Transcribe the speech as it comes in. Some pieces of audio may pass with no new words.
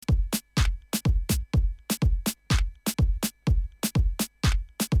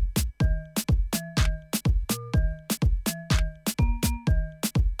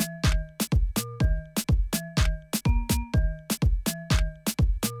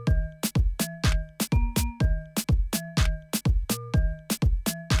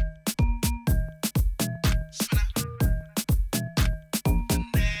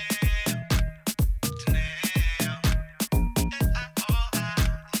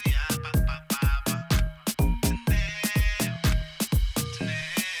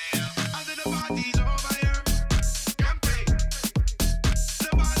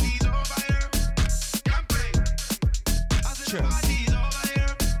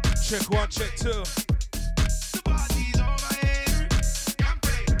Check one, check two.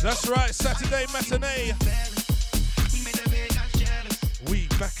 That's right, Saturday Matinee. We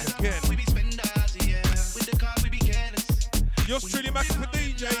back again. Yours truly, Macca Fi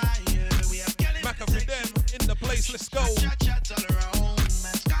DJ. Macca Fi Dem in the place, let's go.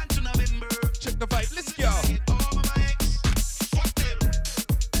 Check the vibe, let's go.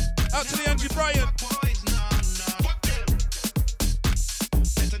 Out to the Angie Bryant.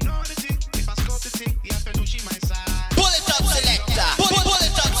 Pull it up, selector. Pull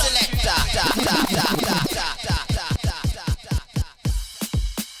it up, selector.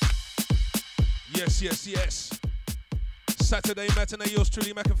 Yes. Saturday Matinee, yours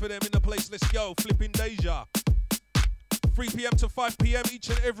truly, Macca Fi Dem in the place, let's go. Flipping Deja. 3 p.m. to 5 p.m. each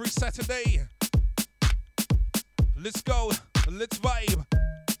and every Saturday. Let's go, let's vibe.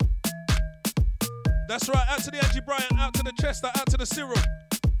 That's right, out to the Angie Bryant, out to the Chester, out to the Cyril.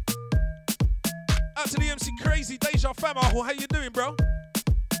 Out to the MC Crazy, Deja Famo, how you doing, bro?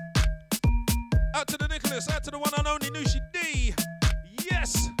 Out to the Nicholas, out to the one and only Nushi D.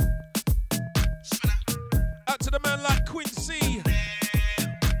 Yes. Out to the man like Quincy.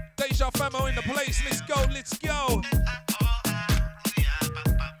 Deja Famo in the place, let's go, let's go.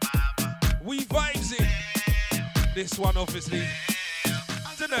 We vibes it. This one, obviously.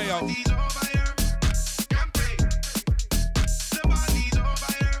 Deneo.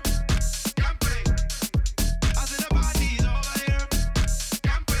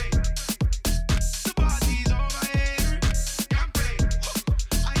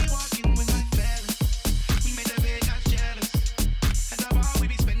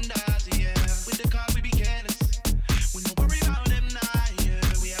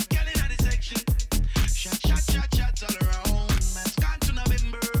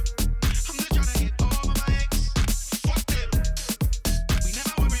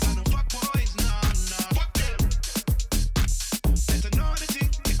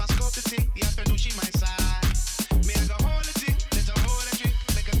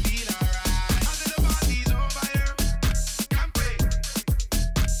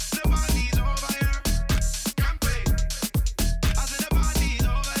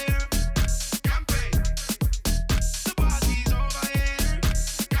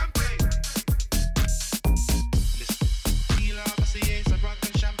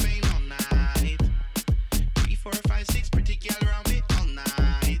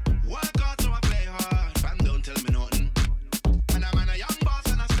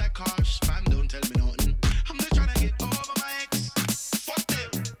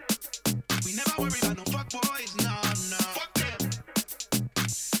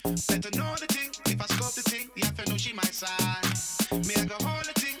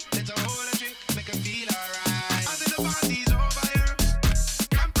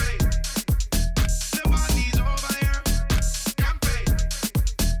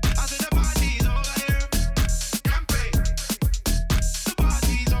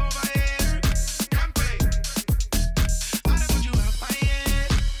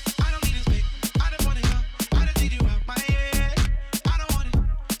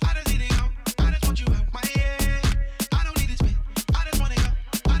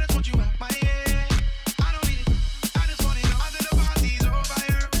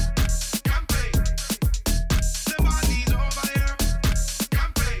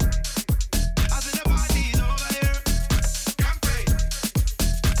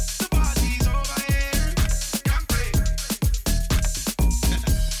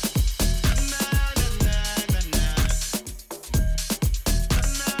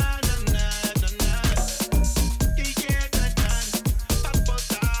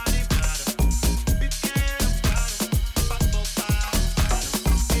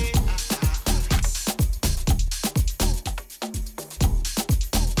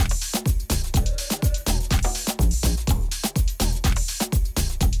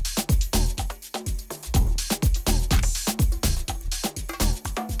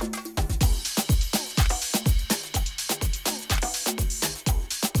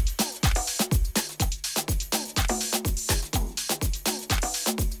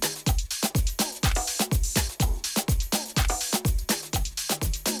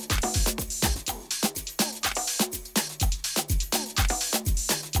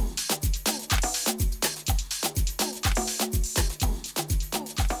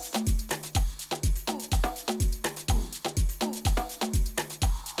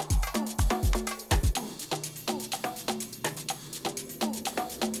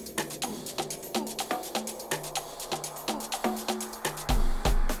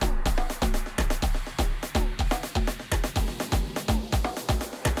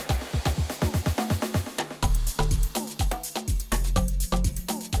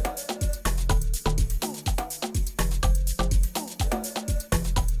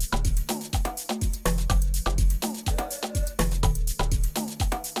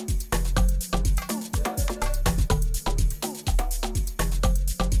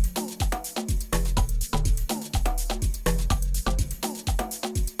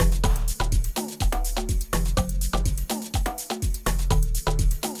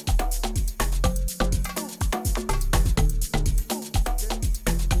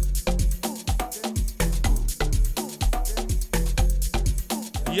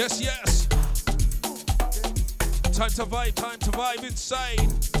 Yes, yes. Time to vibe insane.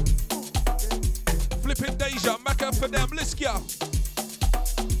 Flipping Deja, Macca Fi Dem, let's go.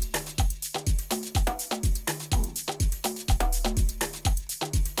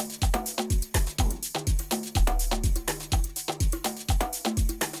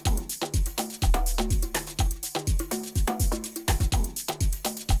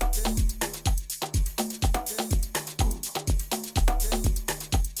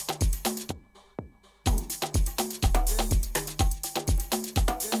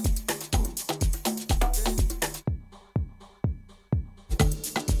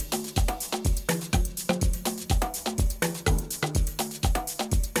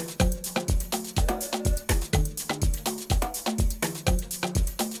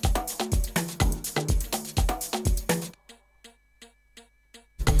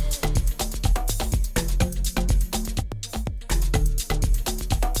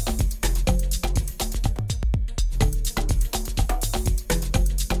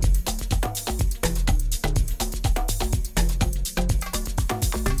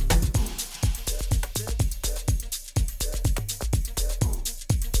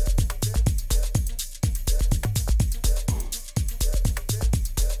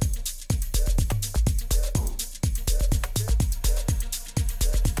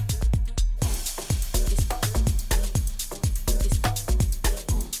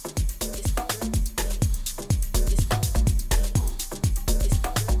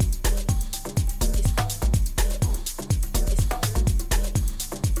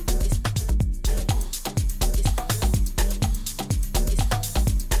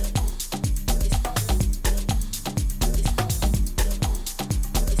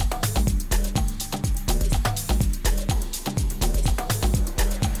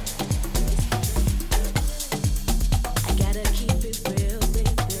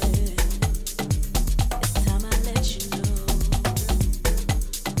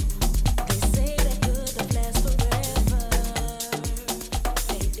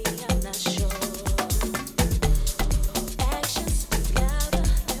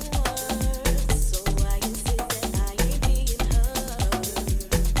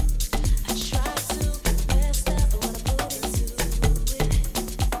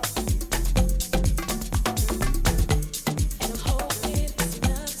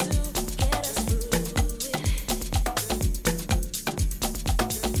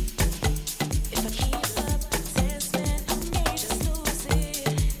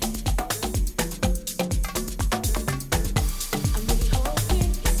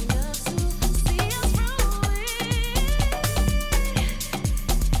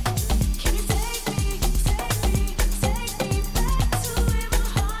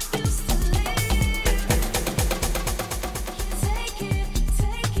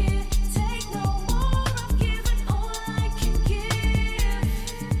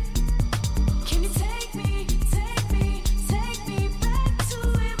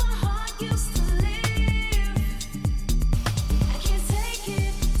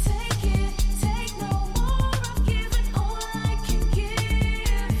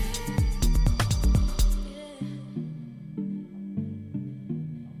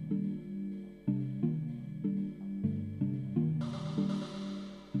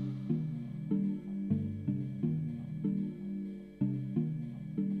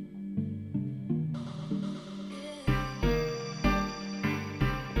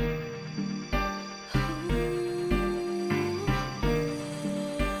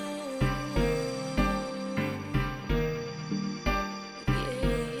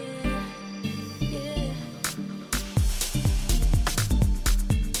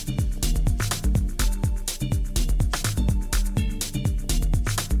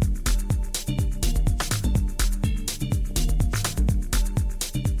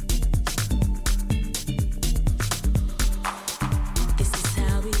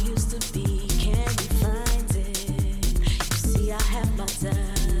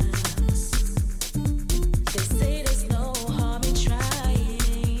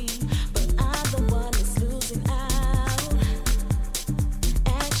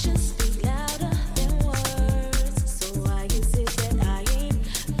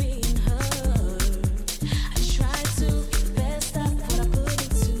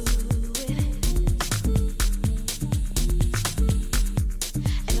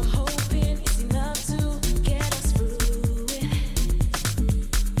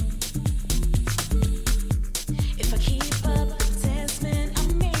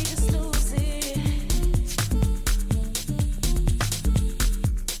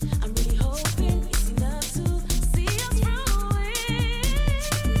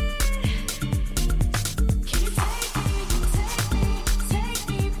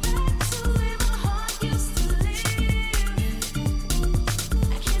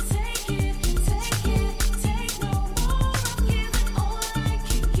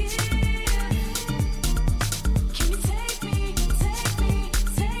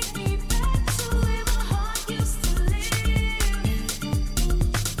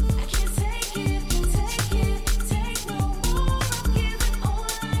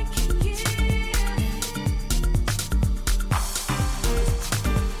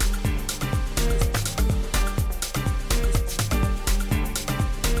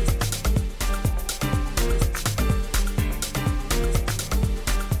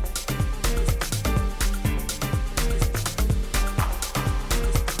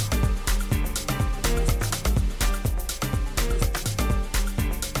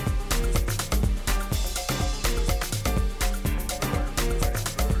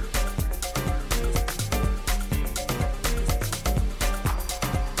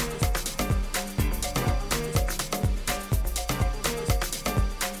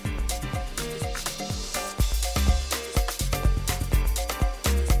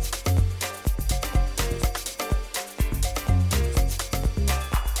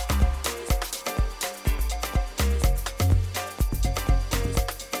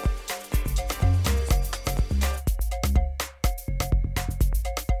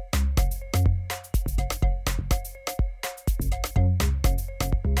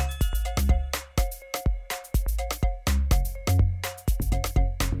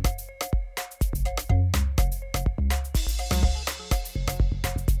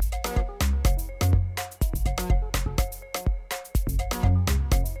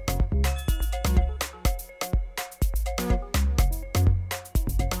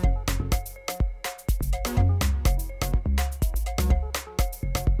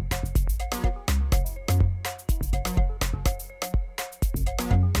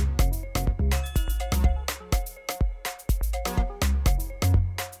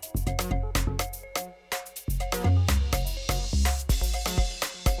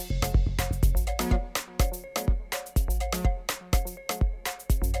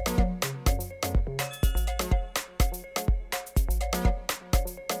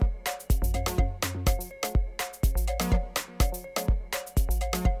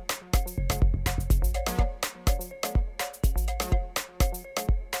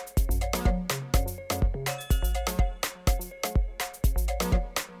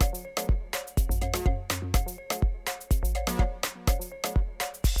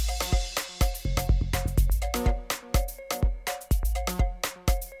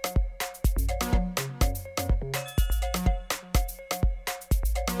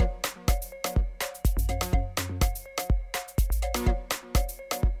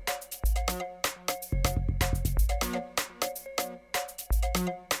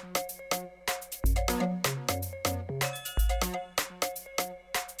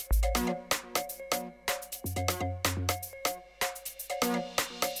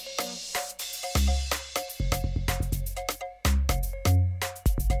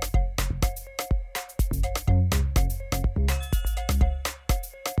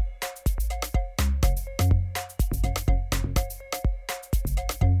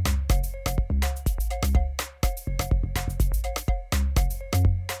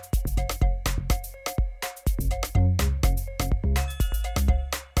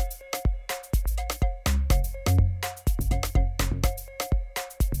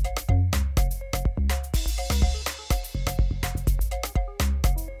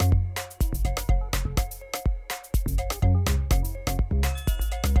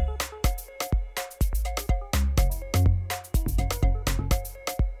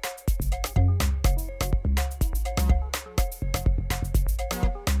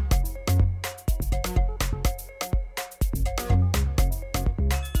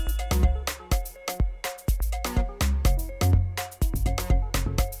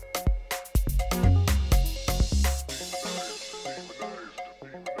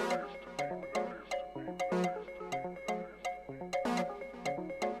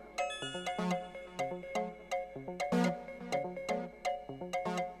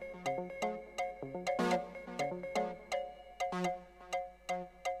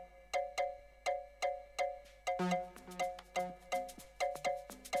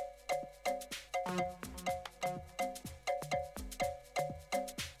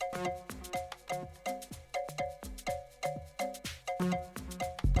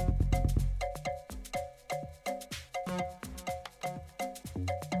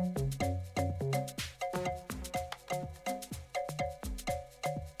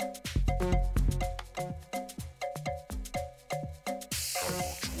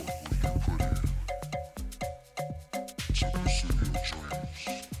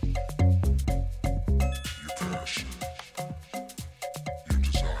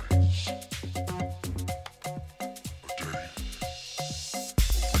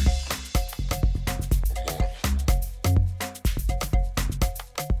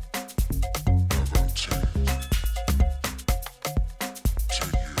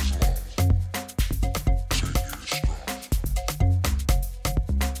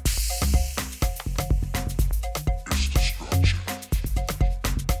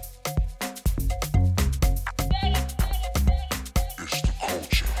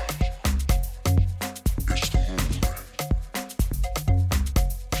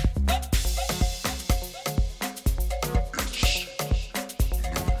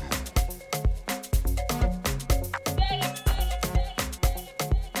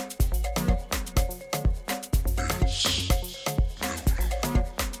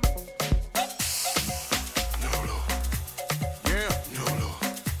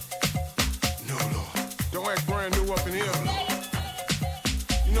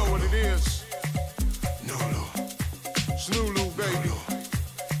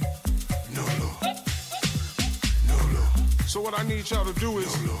 So what I need y'all to do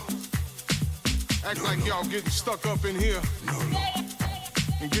is act like y'all getting stuck up in here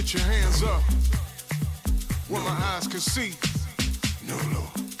and get your hands up where my eyes can see.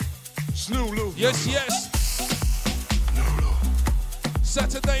 Snoo-loo. Yes, yes.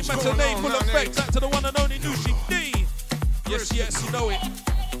 Saturday Matinee, full effect. Out to the one and only Nushi D. Yes, yes, you know it.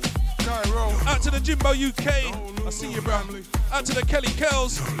 Out to the Jimbo UK. I see you, bro. Out to the Kelly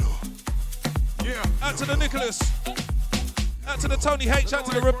Kells. Out to the Nicholas. Out to the Tony H. Out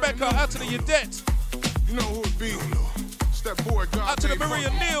to the Rebecca. Out to the Yadette. You know who it be. It's that boy God. Out to the Maria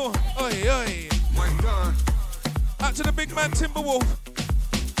Neal. Oi, oi. Out to the big man Timberwolf.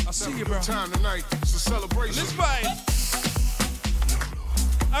 I see you, bro. Time tonight. It's a celebration. Let's vibe.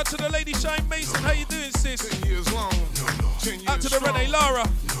 Out to the lady Shine Mason. How you doing, sis? 10 years long. 10 years out to the strong. Renee Lara.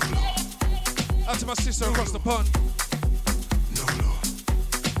 Out to my sister across the pond.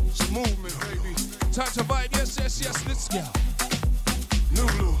 It's a movement, baby. Time to vibe. Yes, yes, yes. Let's go.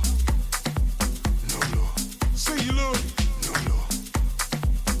 Nulu. See you, Lou.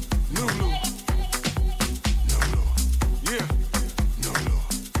 Nulu. Yeah.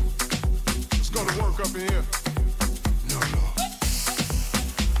 Let's go to work up in here.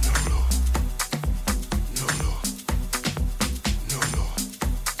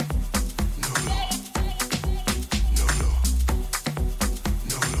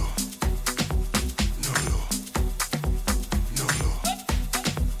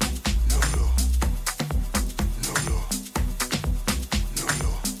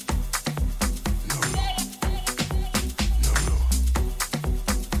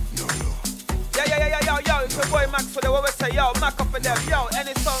 your boy Maxwell, what we say, yo, Macca Fi Dem, yo,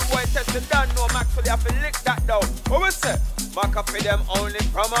 any song boy testing done, no Maxwell, you have to lick that down. What we say? Macca Fi Dem only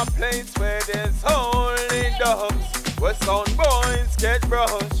from a place where there's only dogs, where sound boys get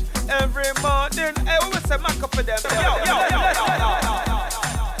brushed every morning. Hey, what we say? Macca Fi Dem, yo.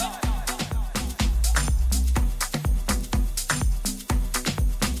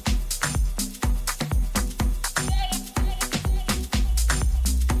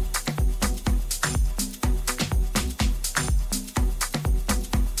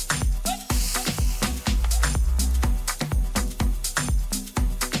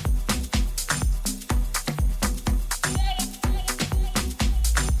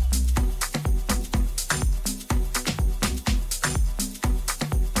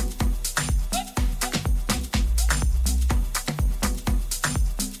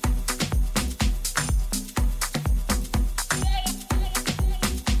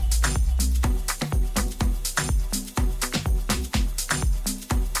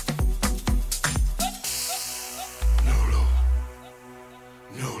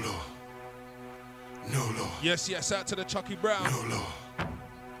 Yes, yes, out to the Chucky Brown. No law.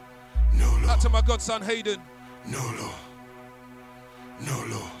 No law. Out to my godson Hayden. No law. No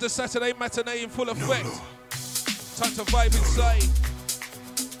law. The Saturday Matinee in full effect. No law. Time to vibe inside.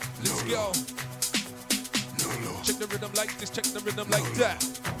 Let's go. No law. Check the rhythm like this, check the rhythm like that.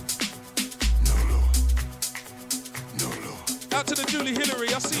 No law. No law. Out to the Julie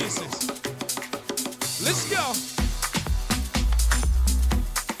Hillary, I see you, sis. Let's go.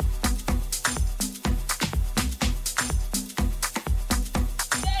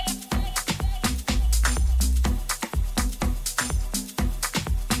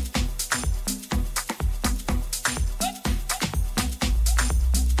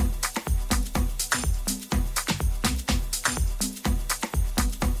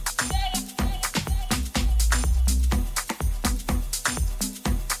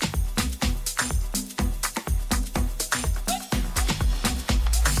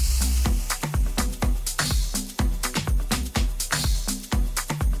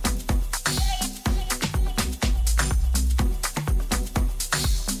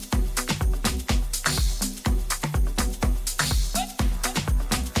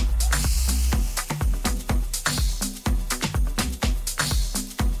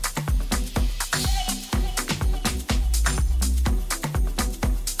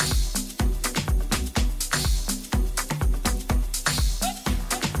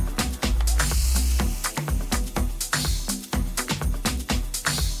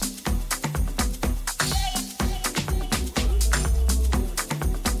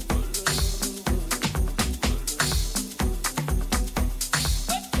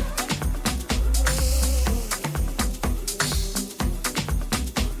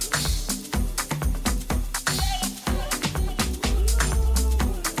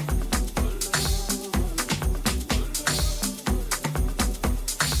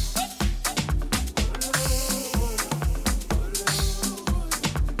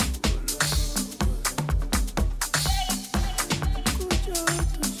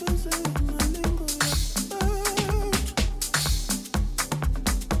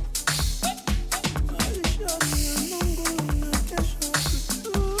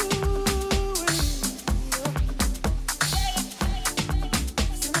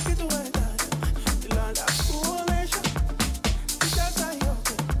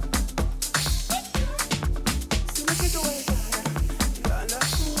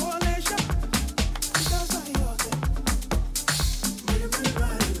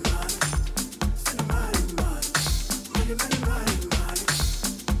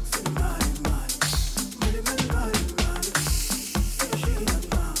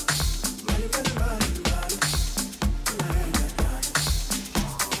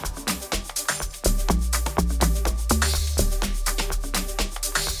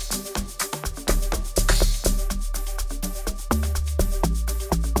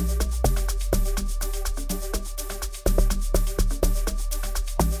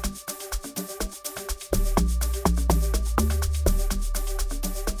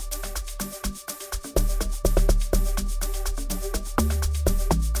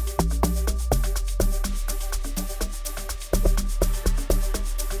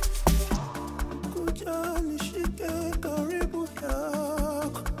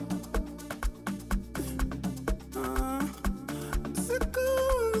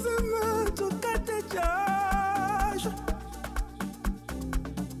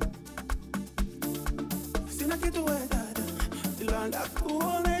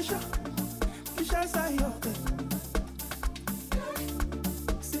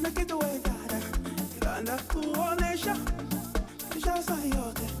 anda kuonesha kisha saa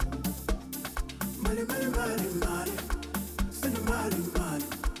yote. Mali mali mali mali, sina mali mali,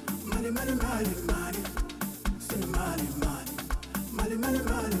 mali mali mali mali, sina mali mali, mali mali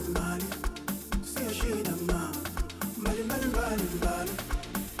mali mali, sio shida mama, mali mali mali mali,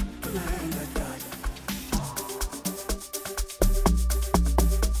 tunaenda dada.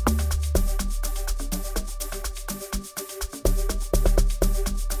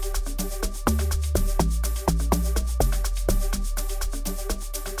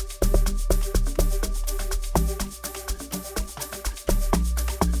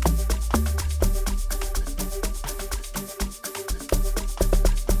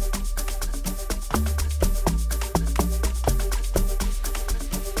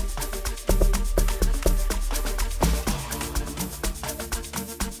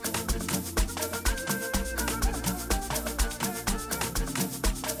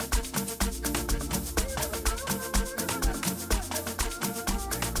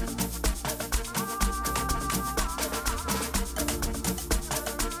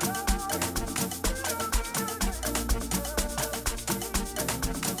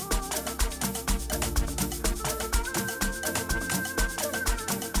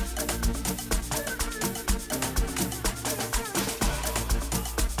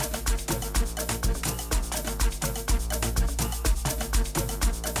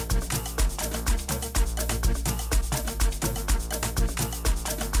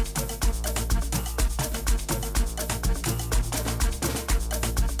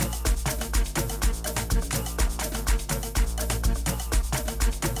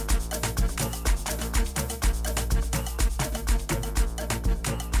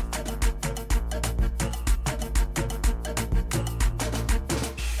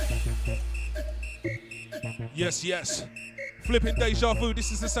 Yes, yes. Flipping deja vu.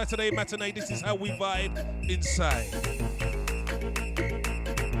 This is the Saturday Matinee. This is how we vibe inside.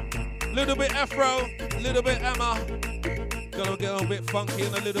 Little bit Afro, little bit Emma. Gonna get a little bit funky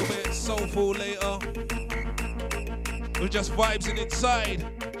and a little bit soulful later. We're just vibes inside.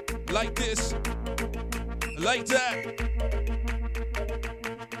 Like this. Like that.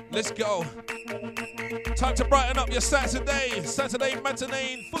 Let's go. Time to brighten up your Saturday. Saturday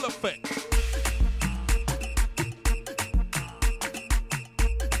Matinee in full effect.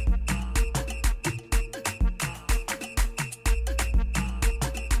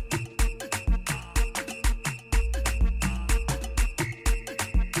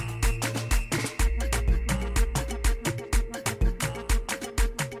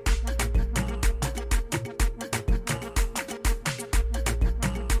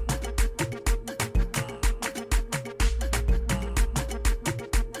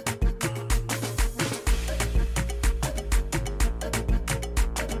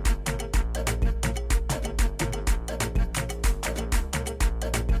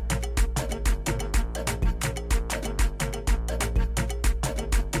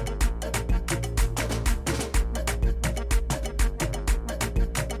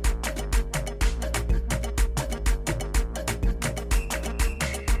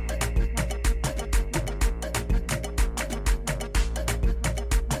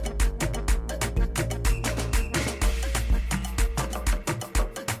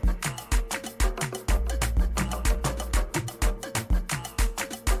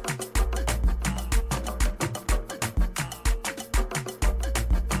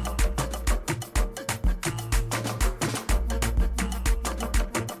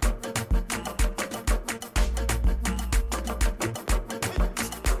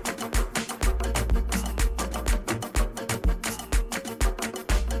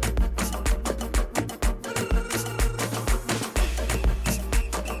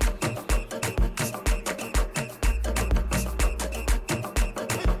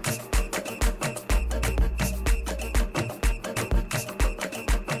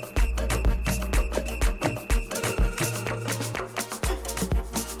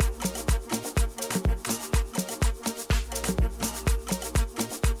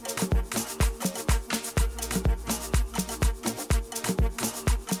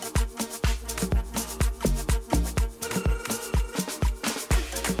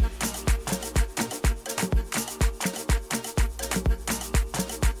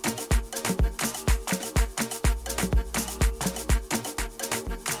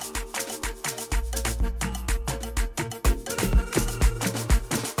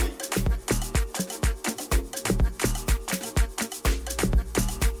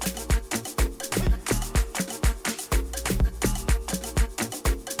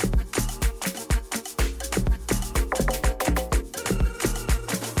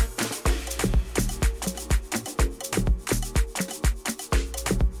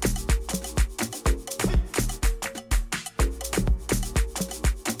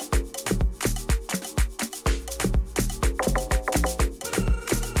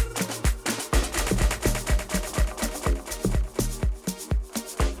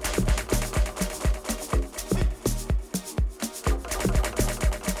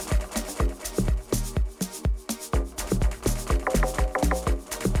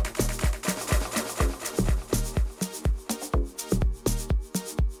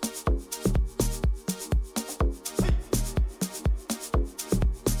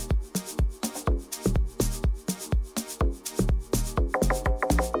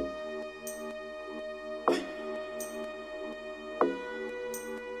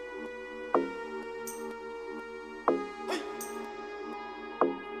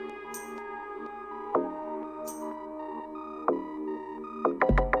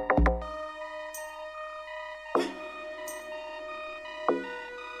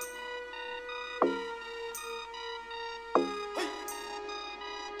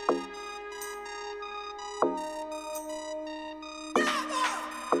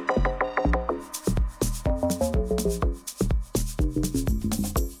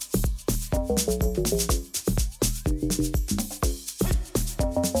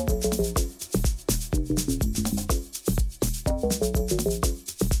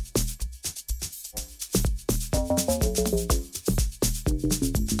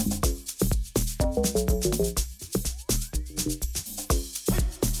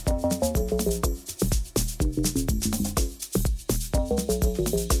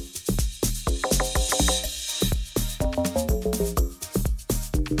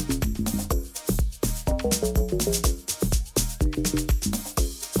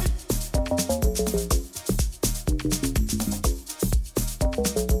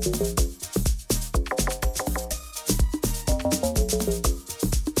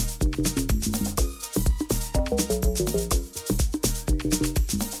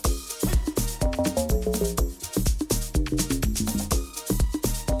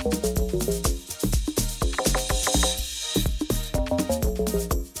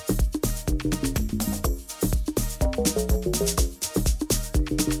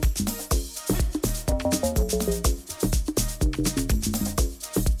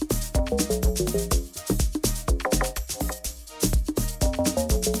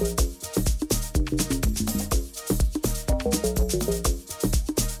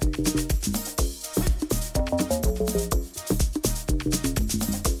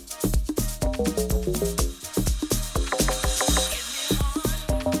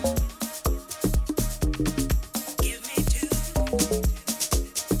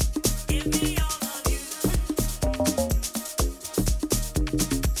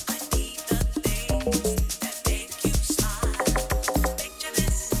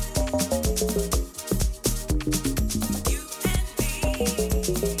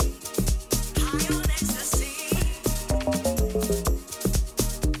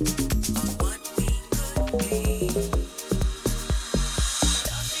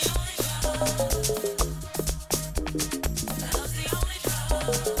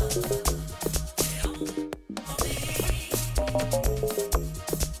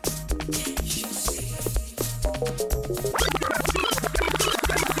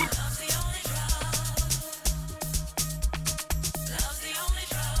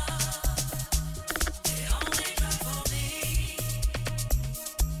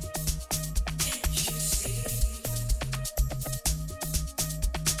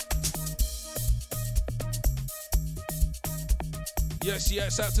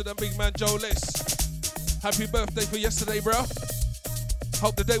 Yes, out to the big man Joe Liss. Happy birthday for yesterday, bro.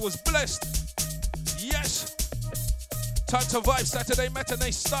 Hope the day was blessed. Yes. Time to vibe Saturday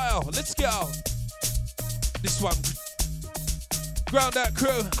Matinee style. Let's go. This one. Ground out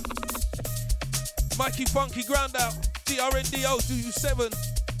crew. Mikey Funky ground out. DRNDO 27.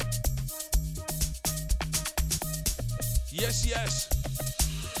 Yes.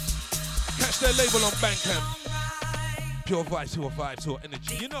 Catch their label on Bandcamp. Pure vibes, pure vibes, pure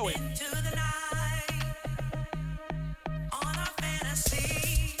energy. You know it.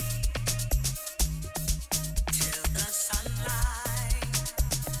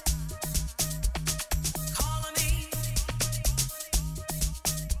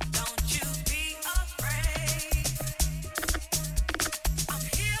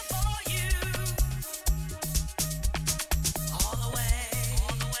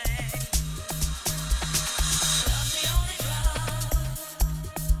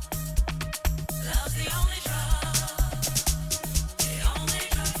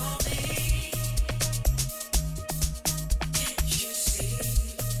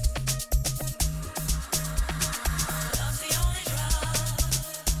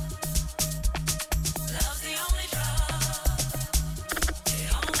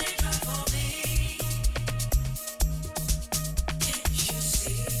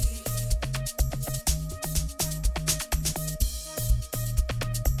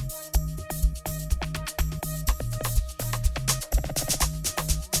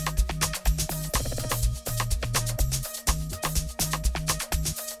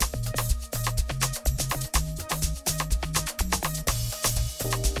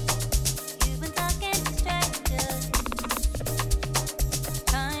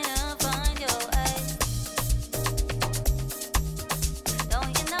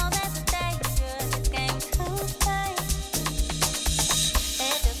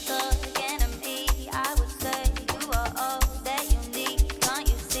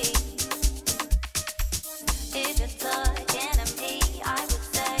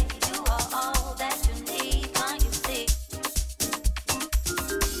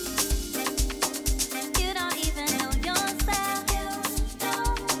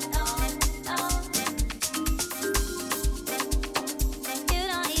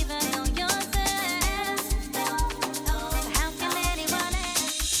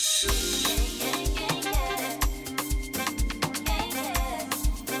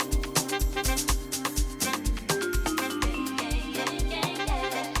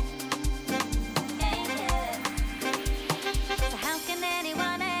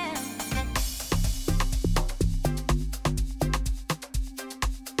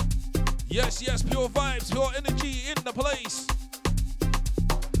 Yes, pure vibes, pure energy in the place.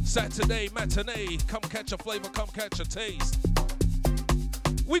 Saturday Matinee, come catch a flavor, come catch a taste.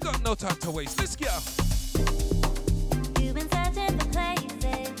 We got no time to waste, let's go. You've been searching for place.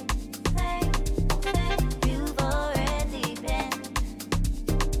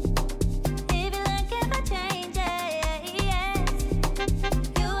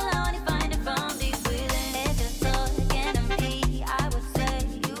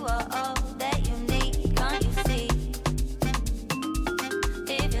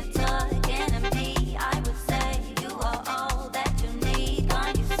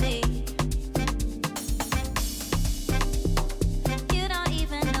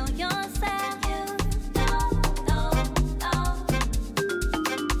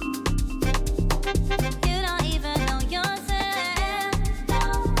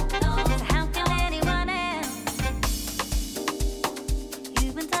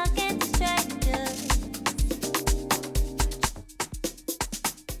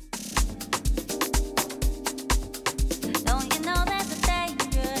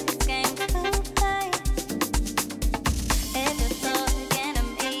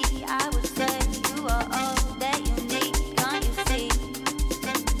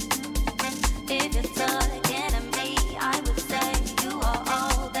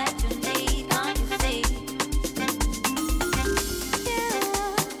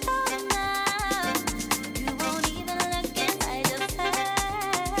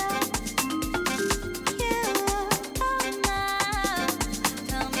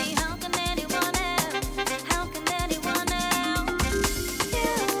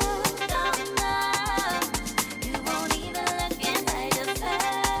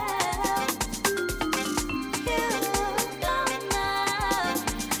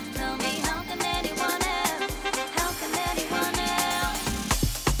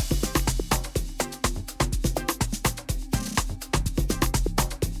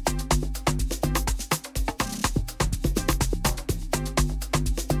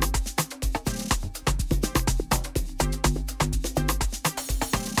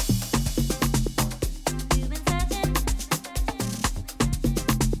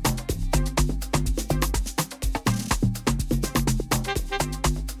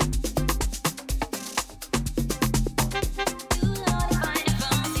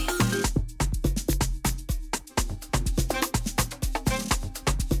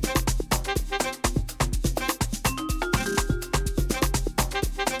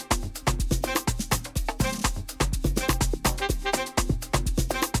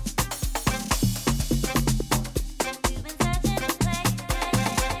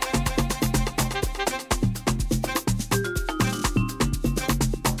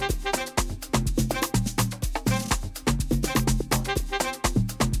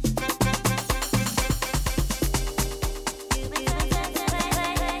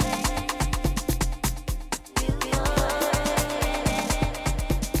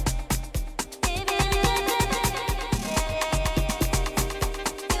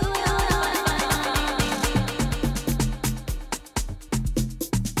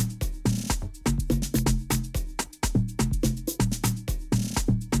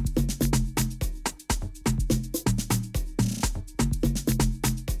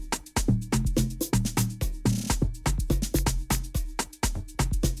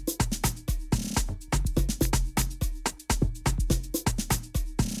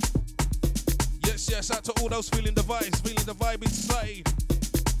 yes, out to all those feeling the vibes, feeling the vibe inside.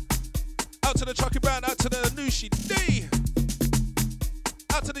 Out to the Chucky Brown, out to the Nushi D.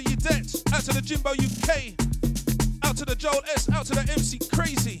 Out to the Udette, out to the Jimbo UK. Out to the Joel S, out to the MC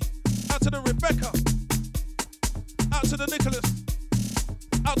Crazy. Out to the Rebecca. Out to the Nicholas.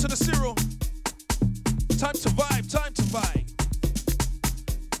 Out to the Cyril. Time to vibe, time to vibe.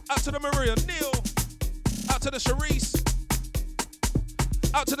 Out to the Maria Neil. Out to the Charisse.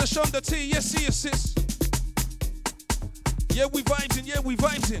 Out to the Shonda T, yes, see you, sis. Yeah, we vibes in, yeah, we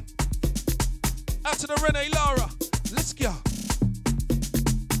vibes in. Out to the Renee Lara, let's go.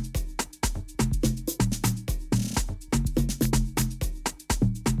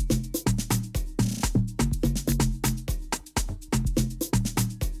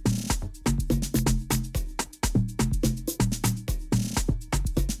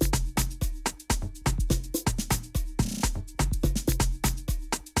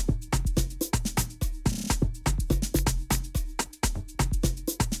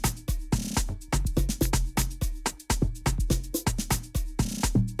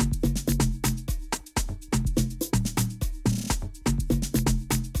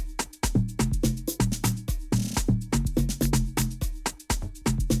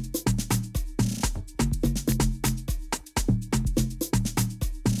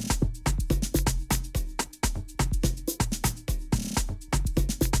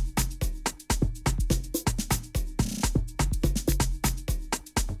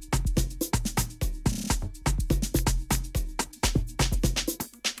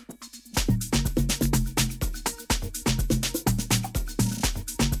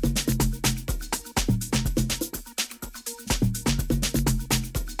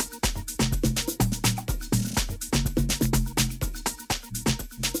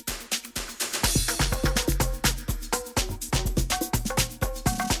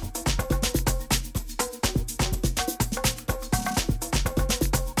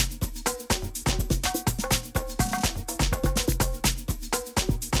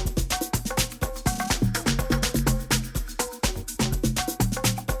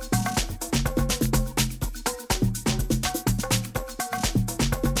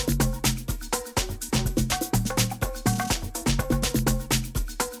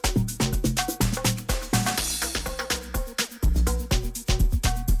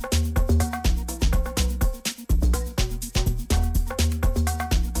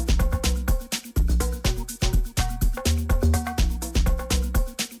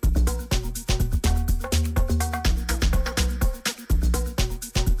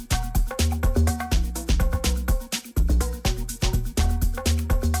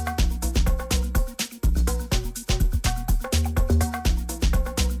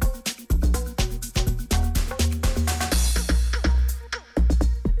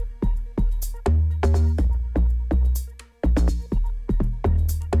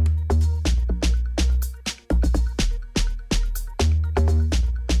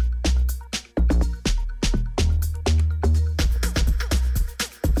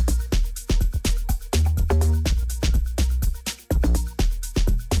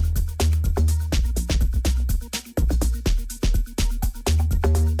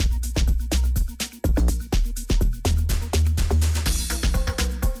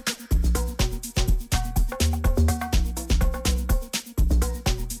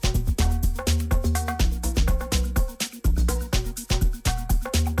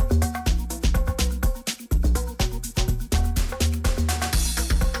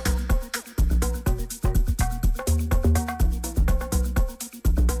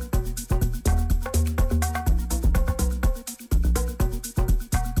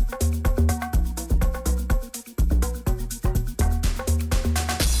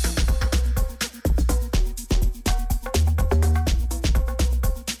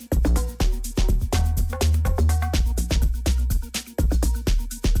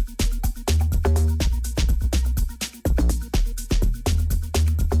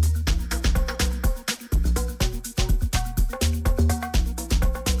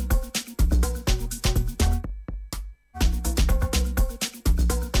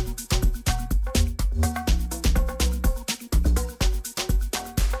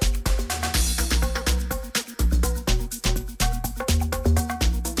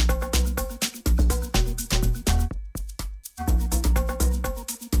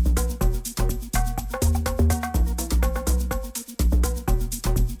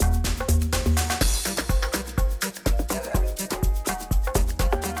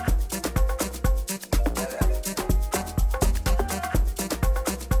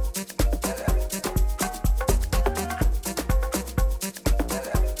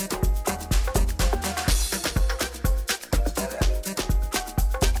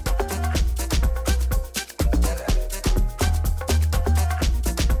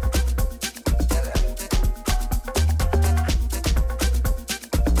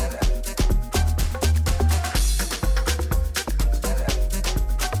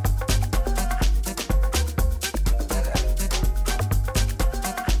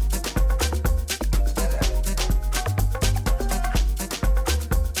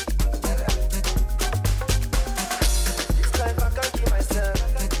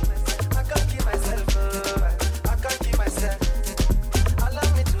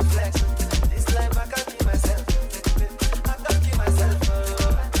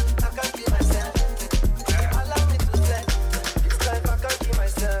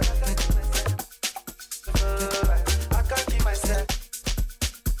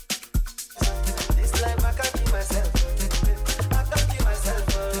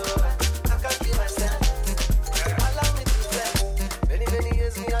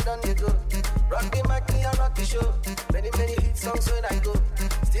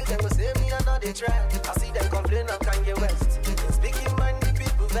 they try. I see them complain of Kanye West. Speaking mind, the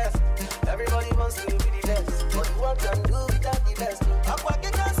people best. Everybody wants to be the best, but what can do without the best? Aqua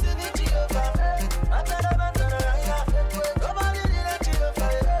can see the Jehovah. Nobody did a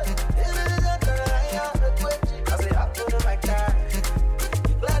Jehovah. I say, I put them like that.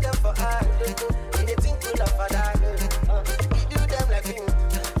 You glad them for eye. They think we love for that. We do them like him.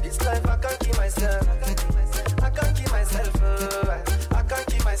 This life I can't keep myself. I can't keep myself. I can't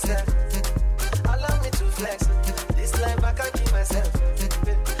keep myself. Allow me to flex. This life I can't keep myself.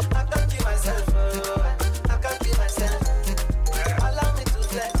 I can't keep myself. I can't keep myself. Allow me to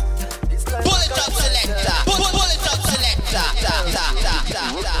flex. This life Pull it up, selector. Pull it up, selector.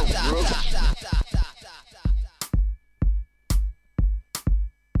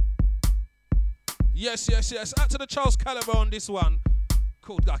 Yes. Out to the Charles Caliber on this one.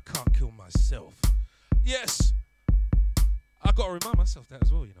 Called I Can't Kill Myself. Yes. I got to remind myself that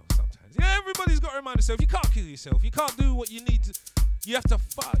as well, you know, sometimes. Yeah, everybody's got to remind themselves. You can't kill yourself. You can't do what you need to. You have to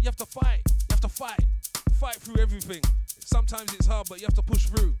fight. You have to fight. You have to fight. Fight through everything. Sometimes it's hard, but you have to push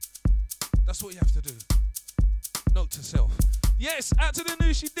through. That's what you have to do. Note to self. Yes, out to the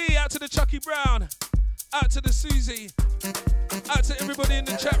Nushi D, out to the Chucky Brown, out to the Susie, out to everybody in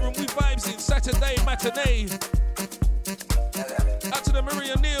the chat room. We vibes in Saturday Matinee. Out to the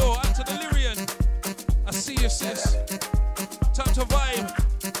Maria Neal, out to the Lyrian. I see you, sis. Time to vibe.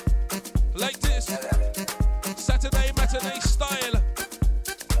 Like this. Saturday Matinee style.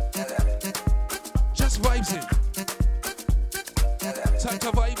 Just vibes in. Time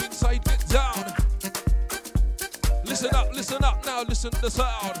to vibe inside, get down. Listen up now, listen to the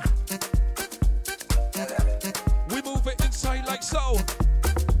sound. We move it inside like so.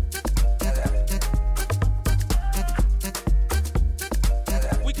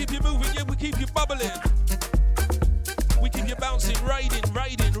 We keep you moving, yeah, we keep you bubbling. We keep you bouncing, riding.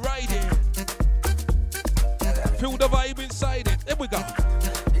 Feel the vibe inside it. There we go.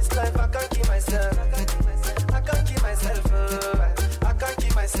 This life I can't keep myself. I can't keep myself. I can't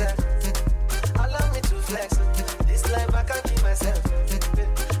keep myself. Allow me to flex. This life I can't keep myself.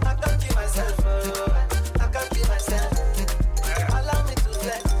 I can't keep myself. I can't keep myself. Allow me to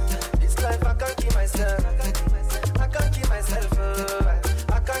flex. This life I can't keep myself. I can't keep myself.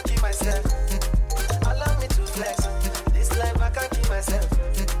 I can't keep myself. Allow me to flex. This life I can't keep myself.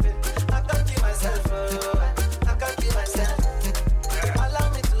 I can't keep myself. I can't keep myself. Allow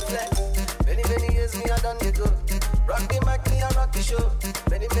me to flex. Many years me I done you go. Rock the mic, me I rock the show.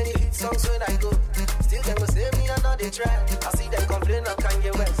 Many hit songs when I go. Still them go say me I know they try. I see them complain of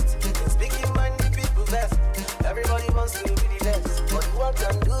Kanye West. Speaking mind the people best. Everybody wants to be the best, but what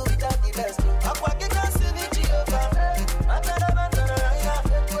can do without the best? Aqua can see the Jehovah.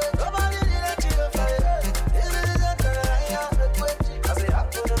 Nobody did a Jehovah. I say I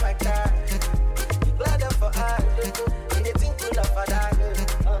put them like that. You glad them for eye. They think we love for that.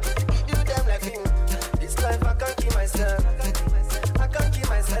 We do them like him. This life I can't keep myself. I can't keep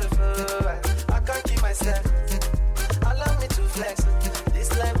myself. I can't keep myself. Allow me to flex. This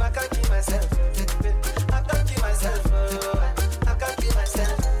life I can't keep myself. I can't keep myself. I can't keep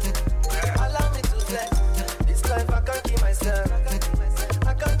myself. Allow me to flex. This life I can't keep myself.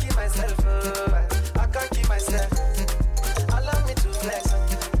 I can't keep myself. I can't keep myself. Allow me to flex.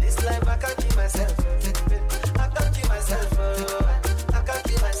 This life I can't keep myself. I can't keep myself. I can't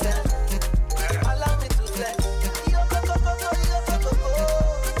keep myself. Allow me to flex.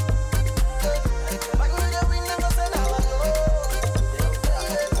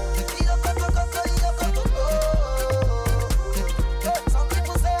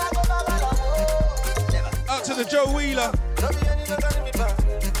 Out to the Joe Wheeler.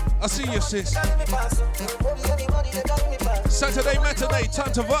 I see you, sis. Saturday Matinee,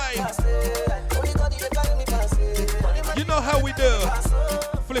 time to vibe. You know how we do.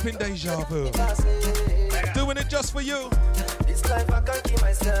 Flipping deja vu. Doing it just for you. This life I can't keep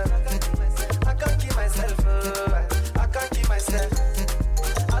myself. I can't keep myself. I can't keep myself.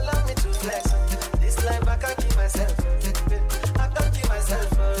 Allow me to flex. This life I can't keep myself. I can't keep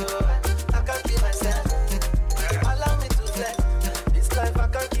myself. I can't keep myself. Allow me to flex. This life I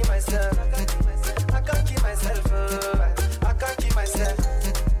can't keep myself. I can't keep myself. I can't keep myself.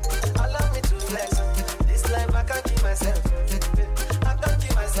 Allow me to flex. This life I can't keep myself. I can't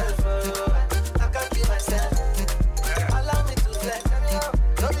keep myself. I can't keep myself. Allow me to flex.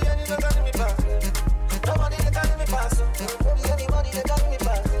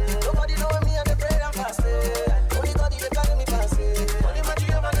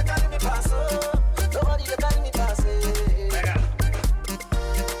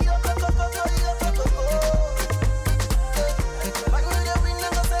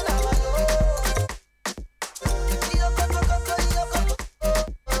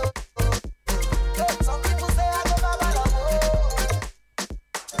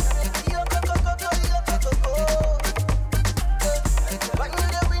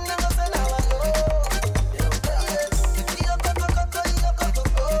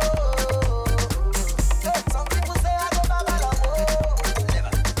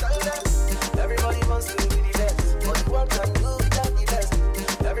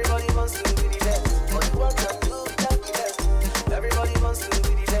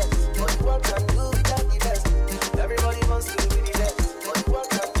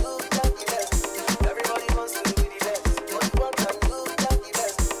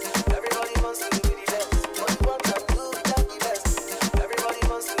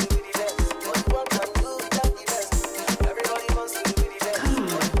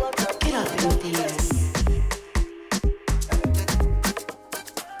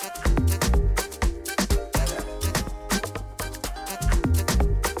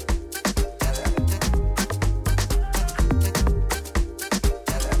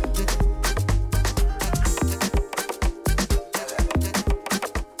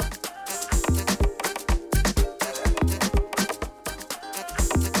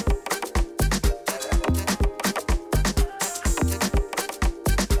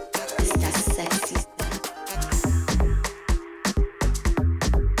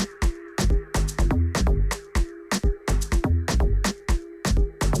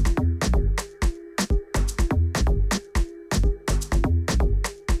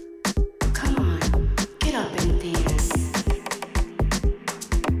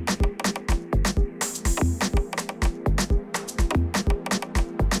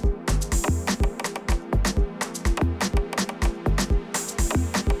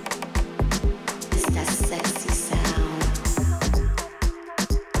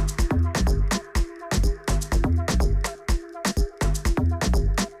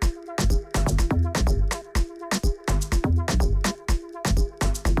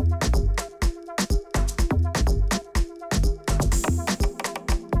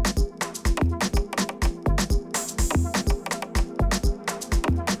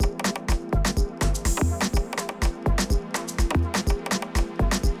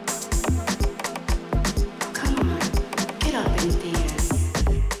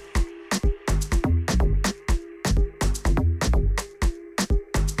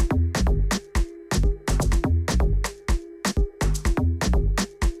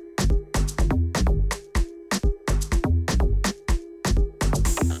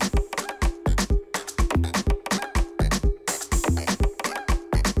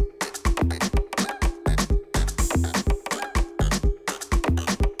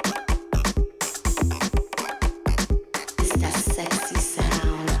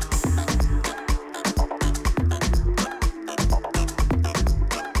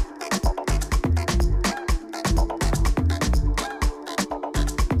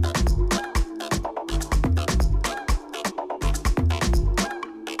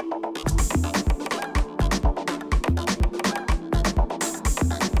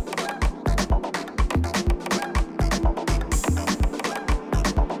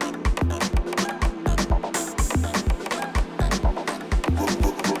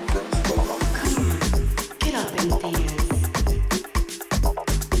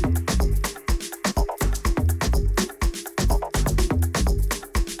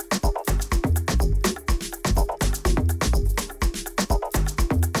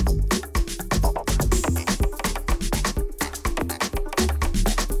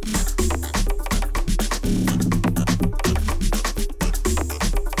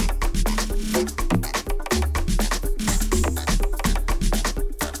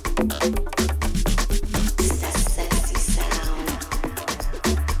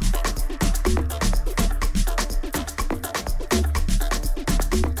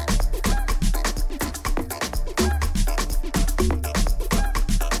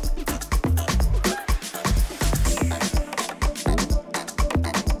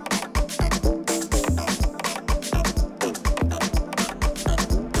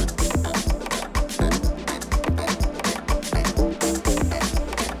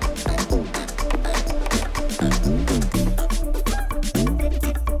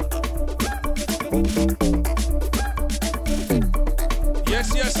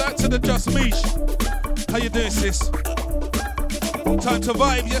 yes, out to the Just Mish. How you doing, sis? Time to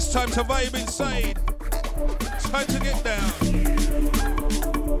vibe, yes, time to vibe inside. Time to get down.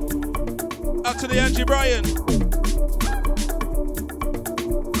 Out to the Angie Bryan.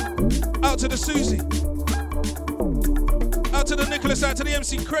 Out to the Susie. Out to the Nicholas, out to the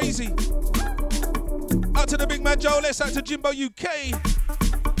MC Crazy. Out to the big man Joe Les, out to Jimbo UK.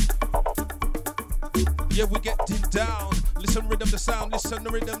 Yeah, we getting down. Listen rhythm the sound, listen the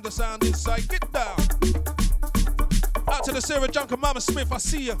rhythm the sound inside. Get down. Out to the Sarah Junker, Mama Smith, I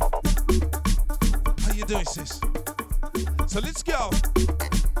see you. How you doing, sis? So let's go.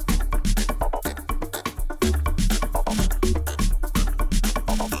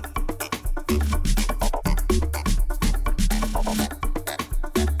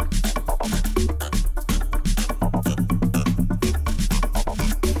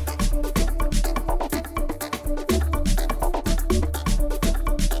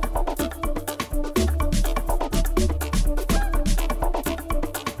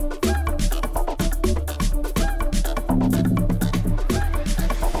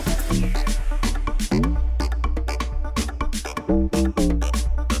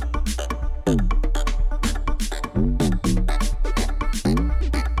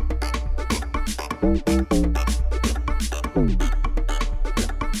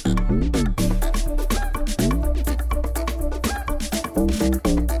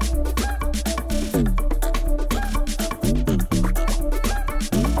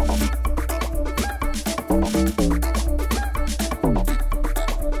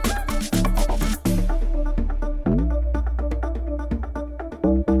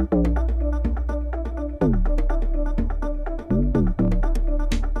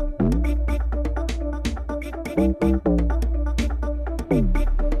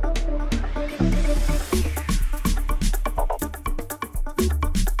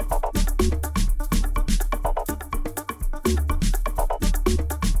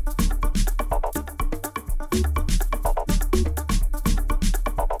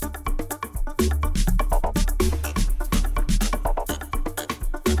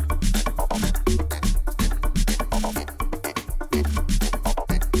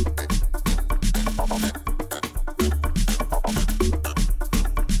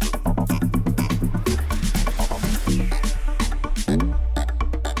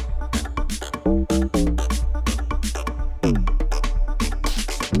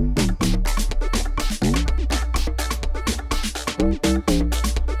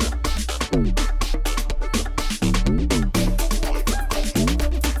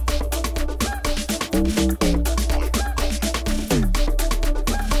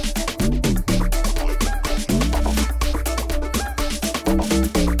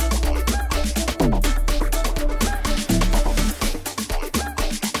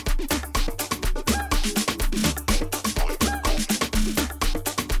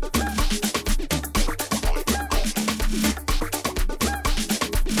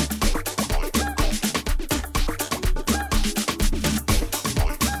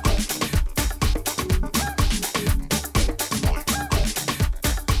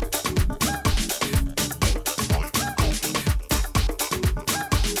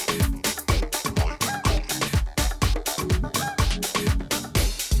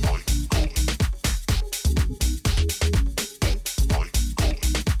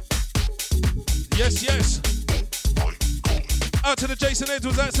 Yes. Out to the Jason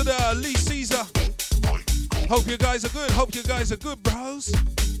Edwards, out to the Lee Caesar. Hope you guys are good, bros.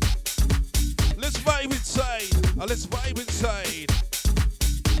 Let's vibe inside.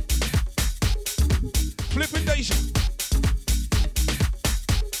 Flipping Deja.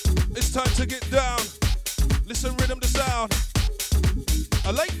 It's time to get down. Listen, rhythm the sound.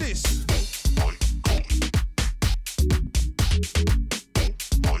 I like this.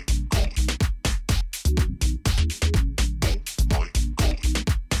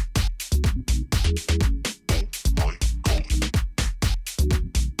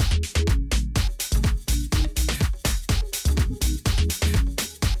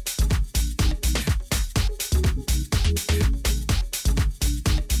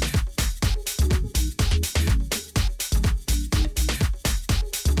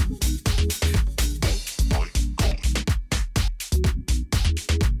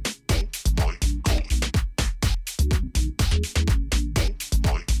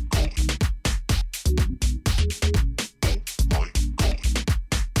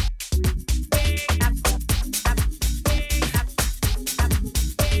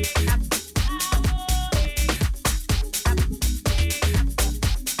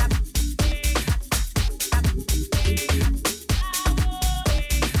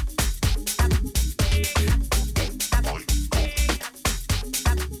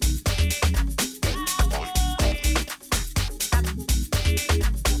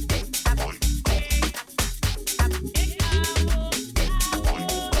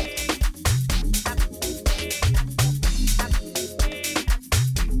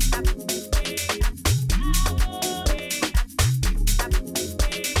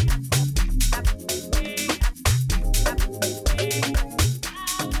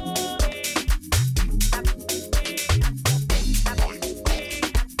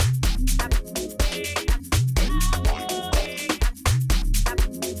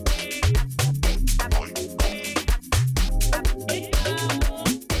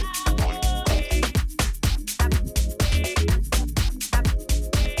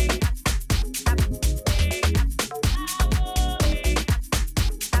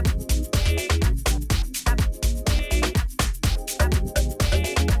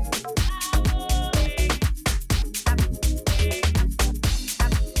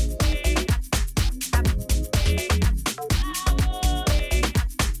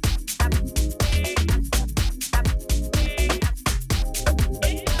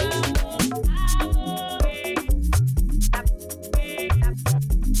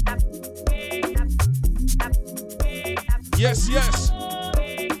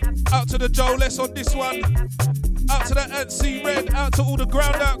 yes on this one. Out to the Antsy Red, out to all the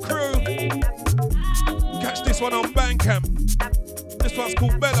ground out crew. Catch this one on Bandcamp. This one's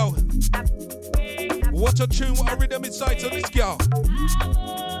called Bellow. What a tune, what a rhythm inside to this girl.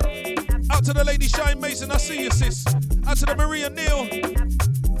 Out to the Lady Shine Mason, I see you sis. Out to the Maria Neal.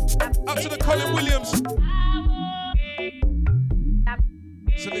 Out to the Colin Williams.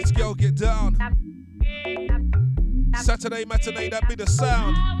 So let's go get down. Saturday Matinee, that be the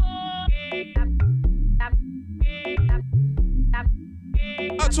sound.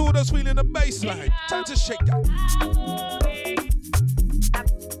 Out to all those feeling the bassline. Time to shake that.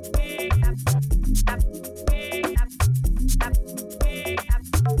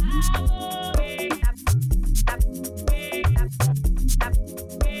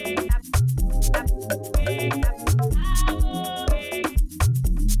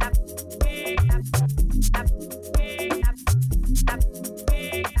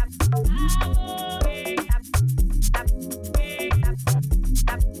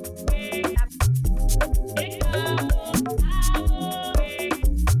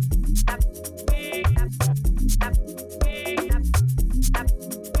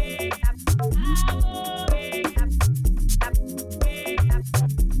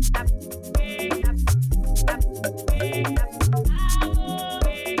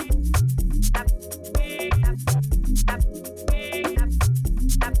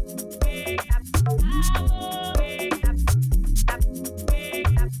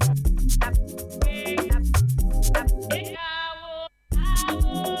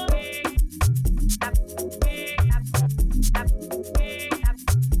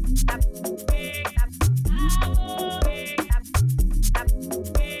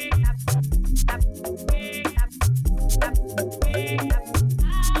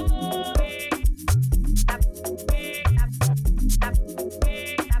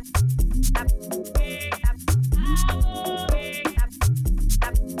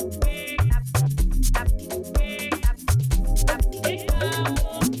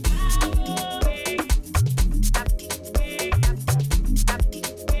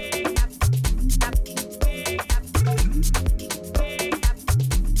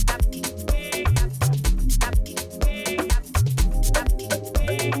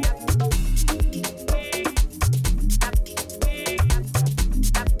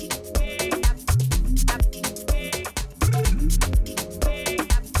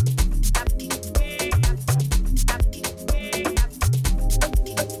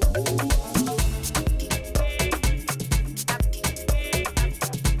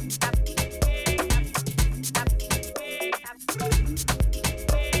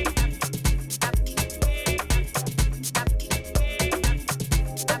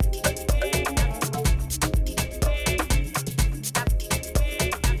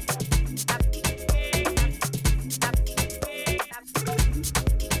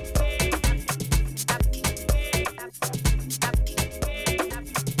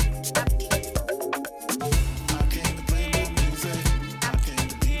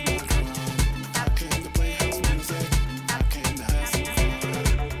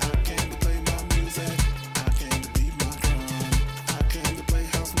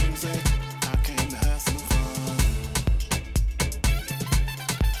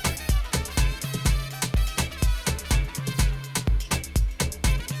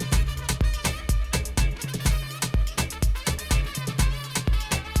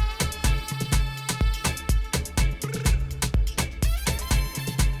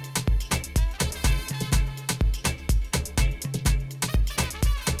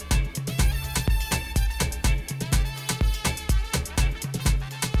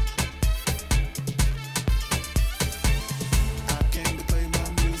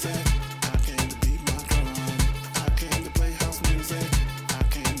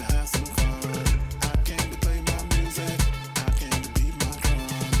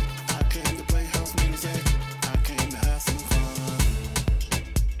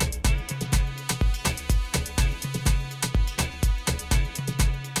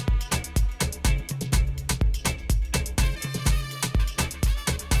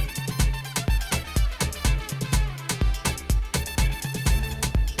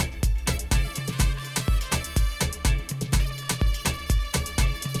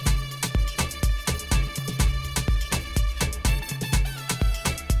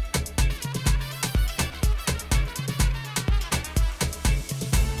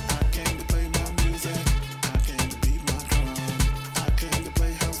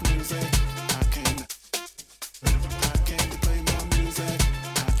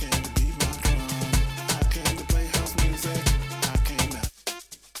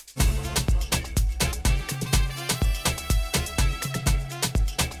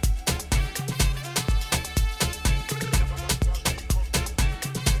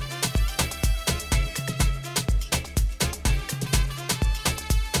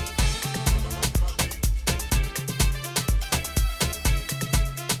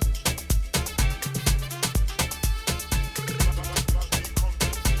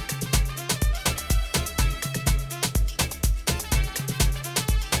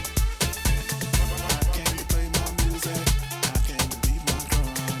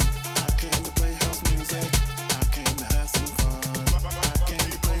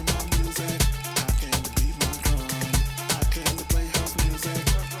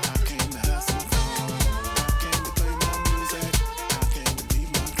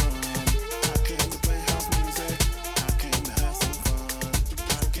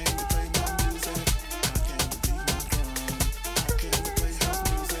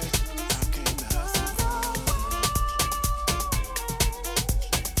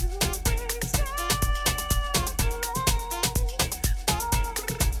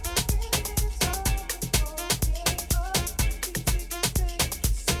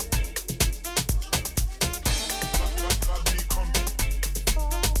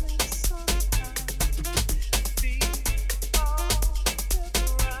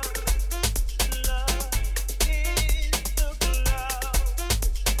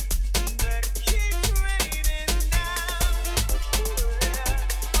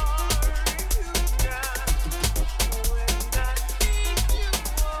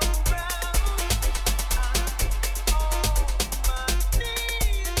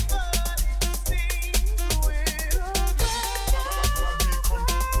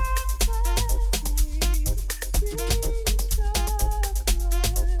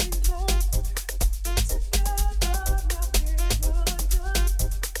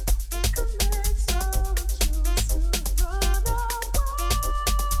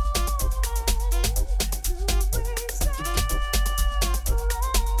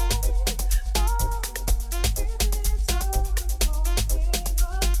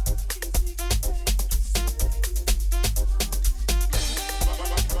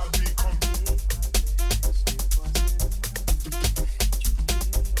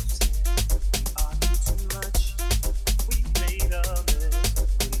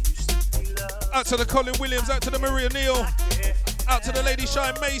 Out to the Colin Williams, out to the Maria Neal, out to the Lady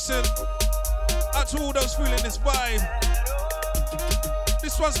Shine Mason, out to all those feeling this vibe.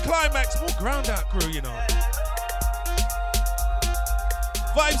 This one's Climax, more ground out crew, you know.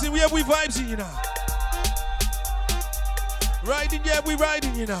 Vibes in, yeah, we vibes in, you know. Riding, yeah, we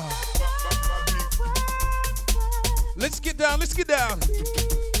riding, you know. Let's get down, let's get down.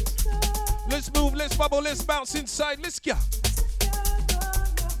 Let's move, let's bubble, let's bounce inside, let's go.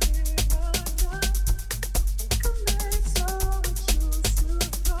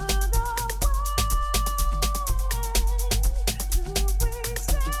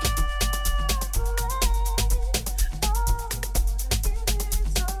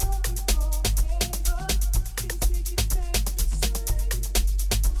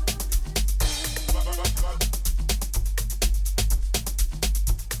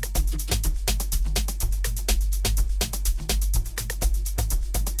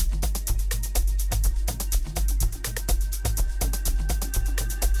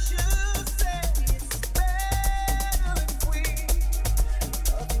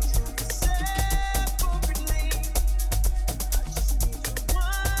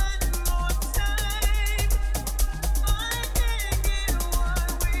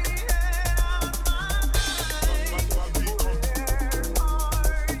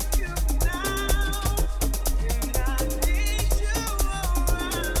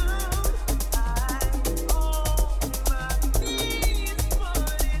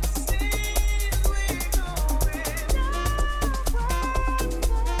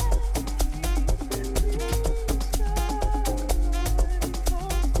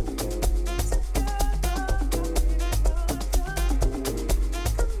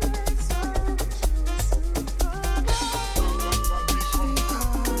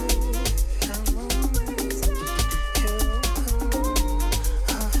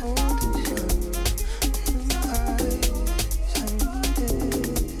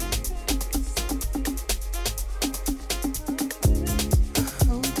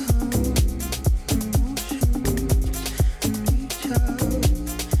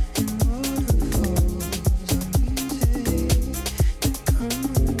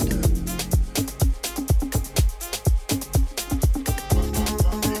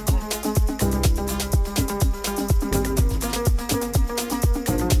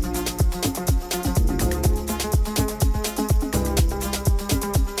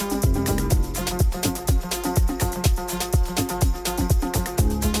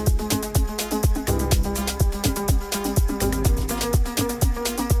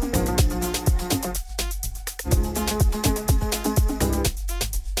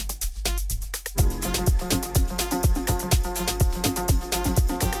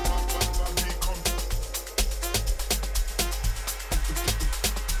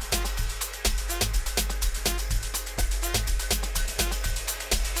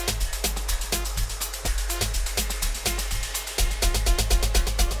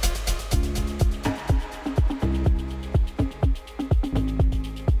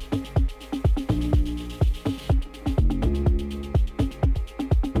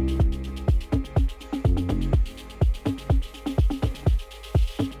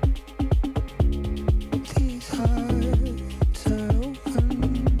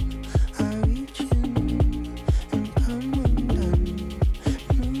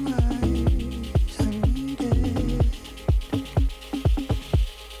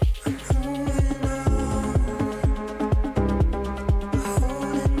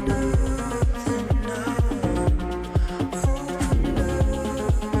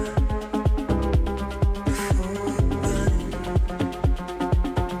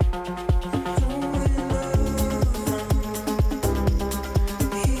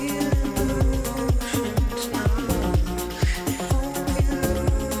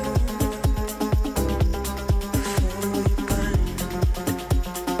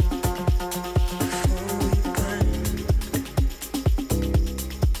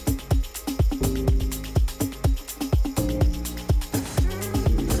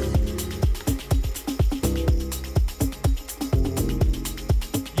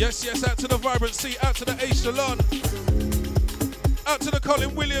 Yes, out to the Vibrancy, out to the H Salon, out to the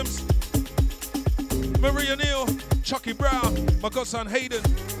Colin Williams, Maria Neal, Chucky Brown, my godson Hayden,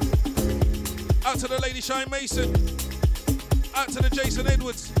 out to the Lady Shine Mason, out to the Jason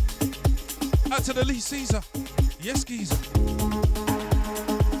Edwards, out to the Lee Caesar, yes geezer,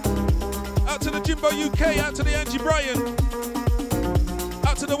 out to the Jimbo UK, out to the Angie Bryan,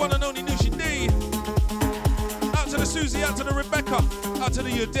 out to the one and only Nushi D, out to the Susie, out to the Rebecca, out to the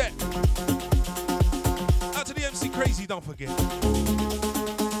Yudette, out to the MC Crazy, don't forget.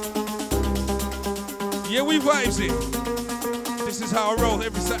 Yeah, we vibes it. This is how I roll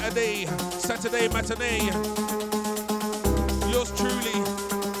every Saturday. Saturday Matinee. Yours truly.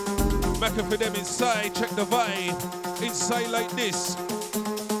 Macca Fi Dem inside. Check the vibe. Inside like this.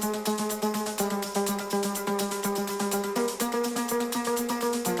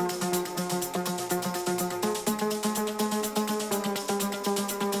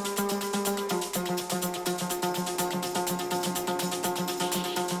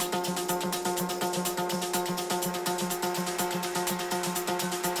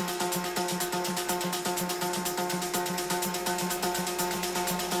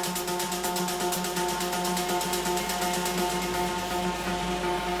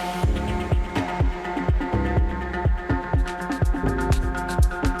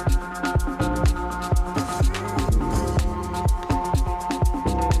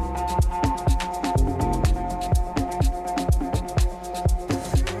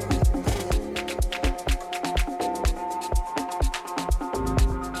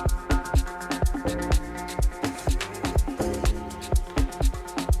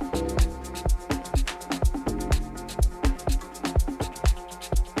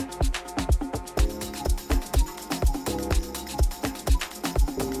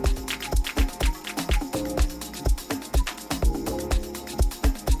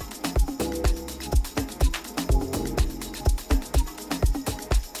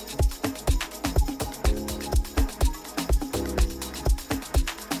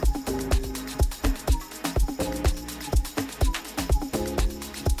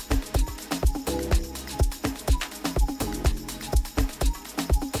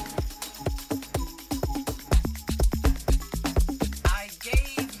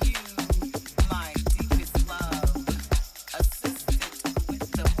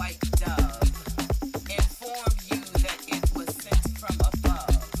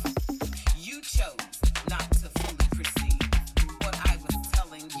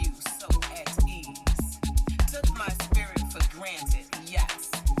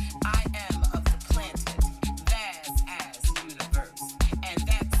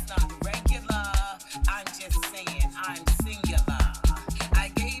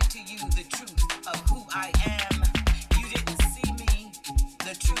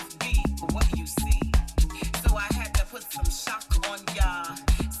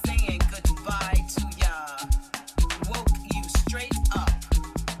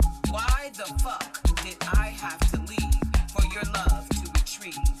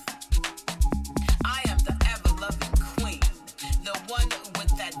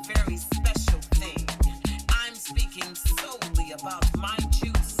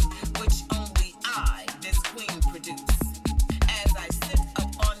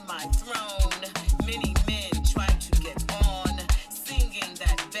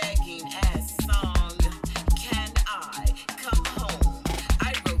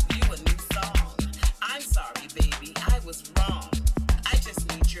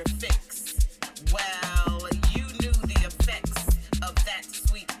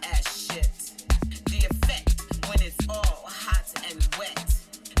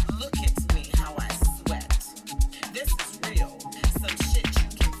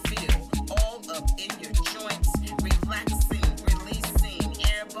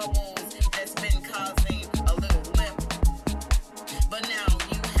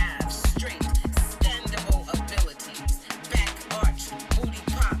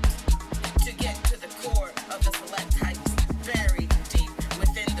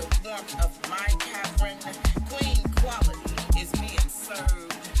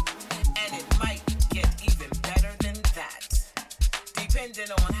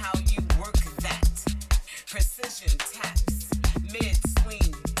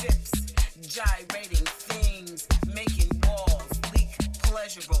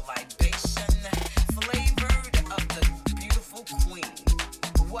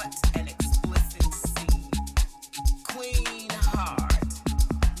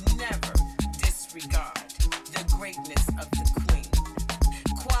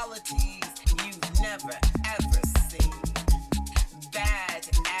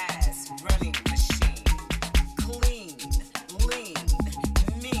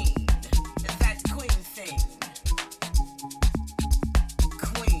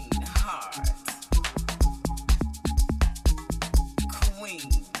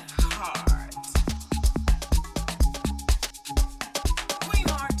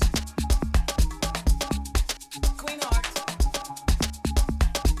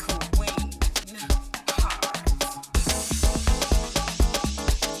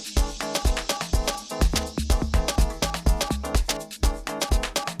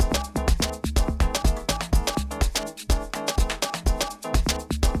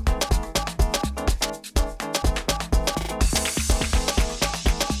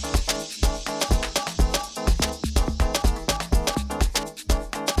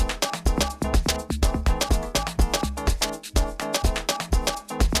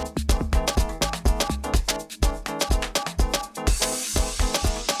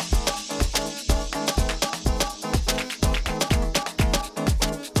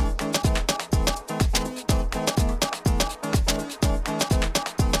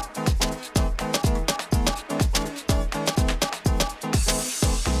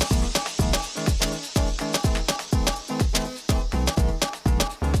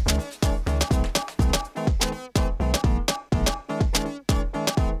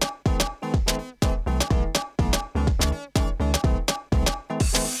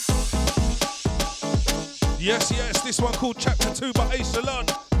 Yes, yes, this one called Chapter 2 by A Salon.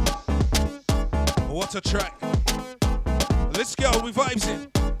 What a track. Let's go, we vibes in.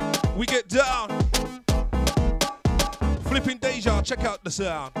 We get down. Flipping Deja, check out the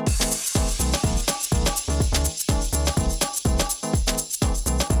sound.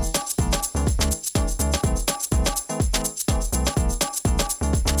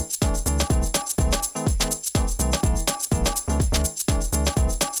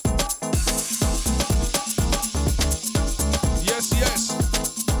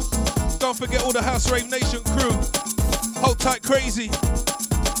 Don't forget all the House Rave Nation crew. Hold tight, crazy.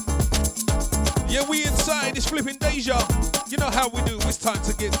 Yeah, we inside. It's Flipping Deja. You know how we do. It's time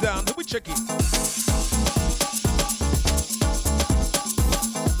to get down. We check it.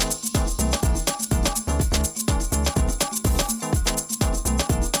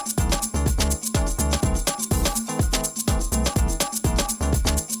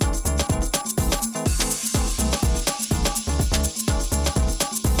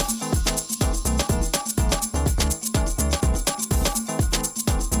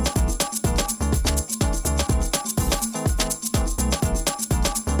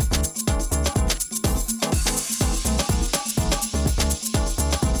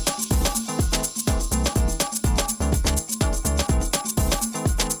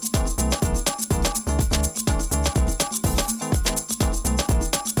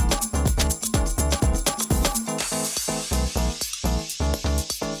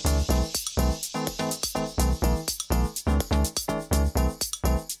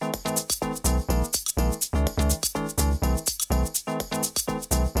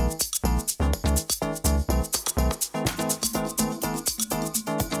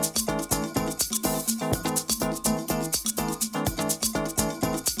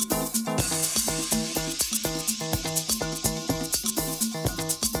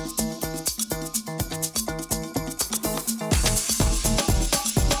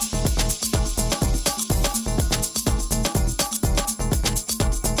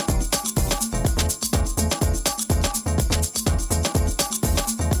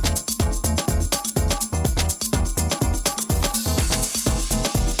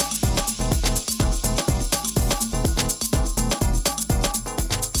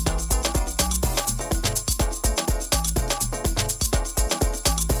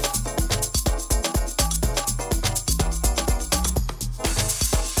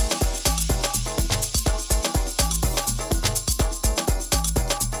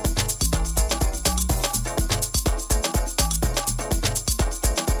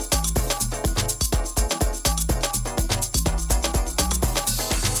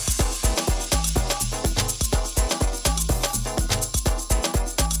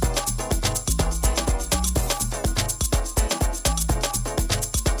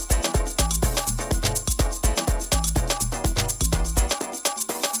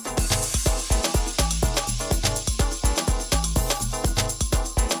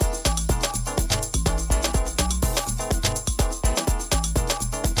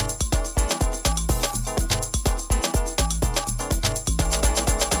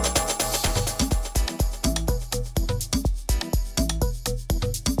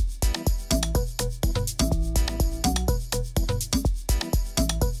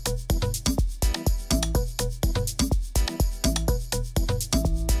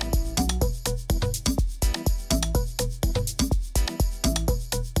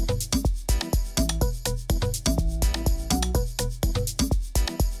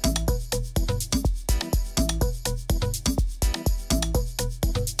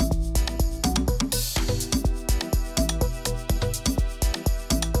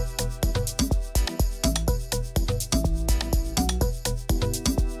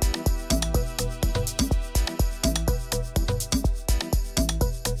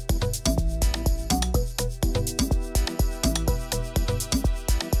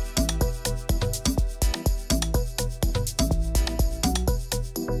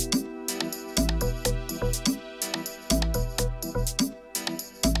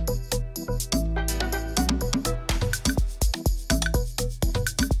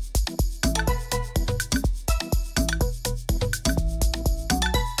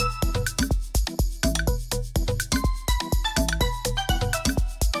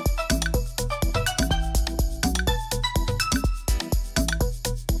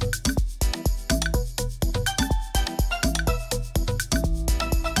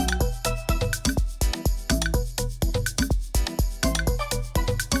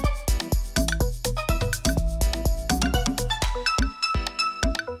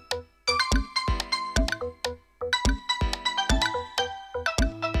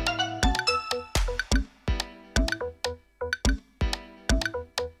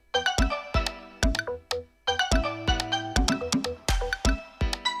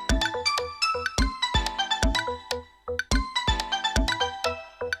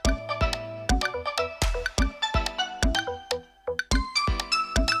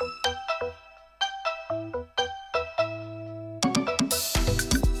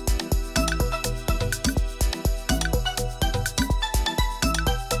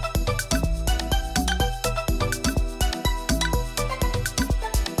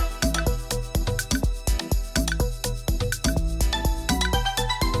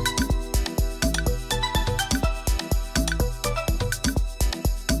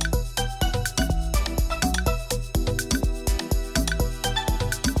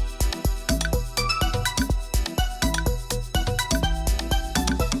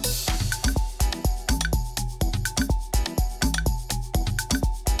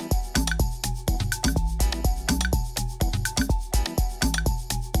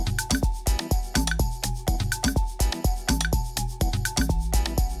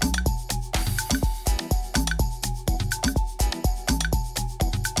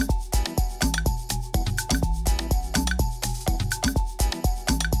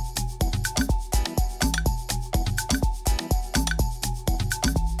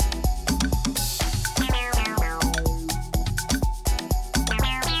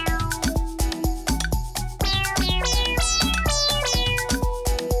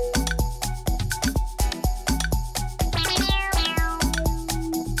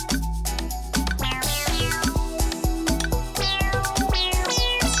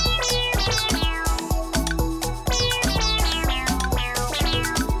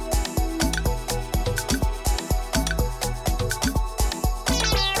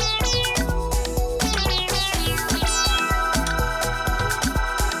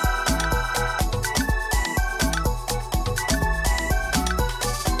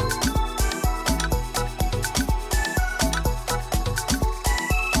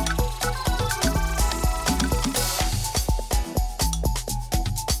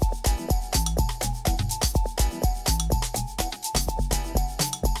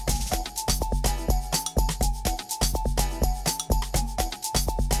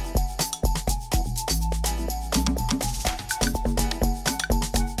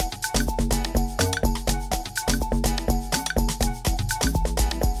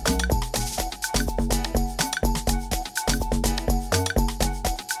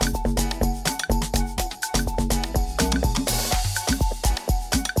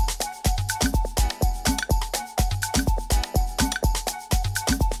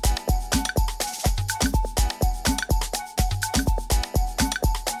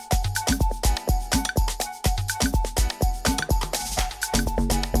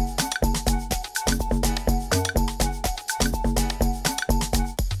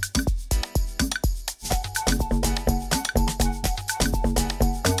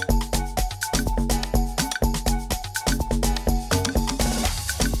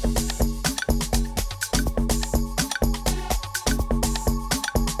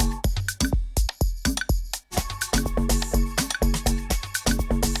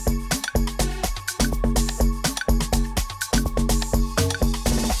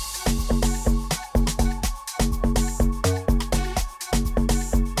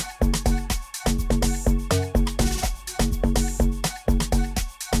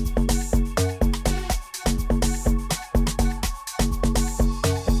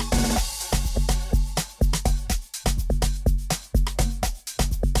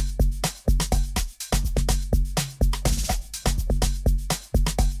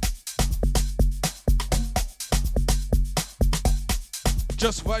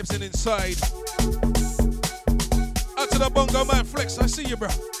 Just vibes in inside. Out to the bongo man Flex, I see you, bro.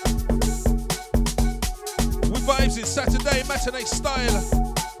 We vibes in Saturday Matinee style.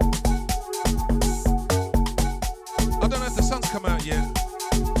 I don't know if the sun's come out yet,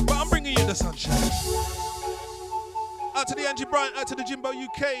 but I'm bringing you the sunshine. Out to the Angie Bryant, out to the Jimbo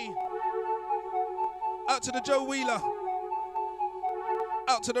UK, out to the Joe Wheeler,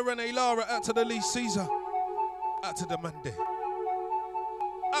 out to the Renee Lara, out to the Lee Caesar, out to the Monday,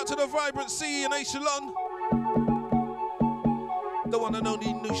 out to the Vibrant C in Echelon, the one and only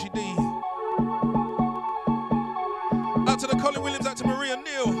Nushi D, out to the Colin Williams, out to Maria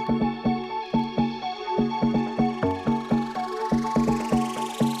Neal.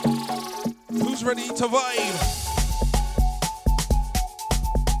 Who's ready to vibe?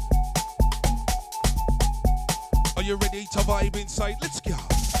 Are you ready to vibe inside? Let's go,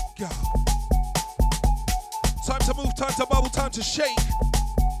 go. Time to move, time to bubble, time to shake.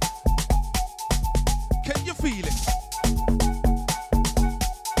 Can you feel it?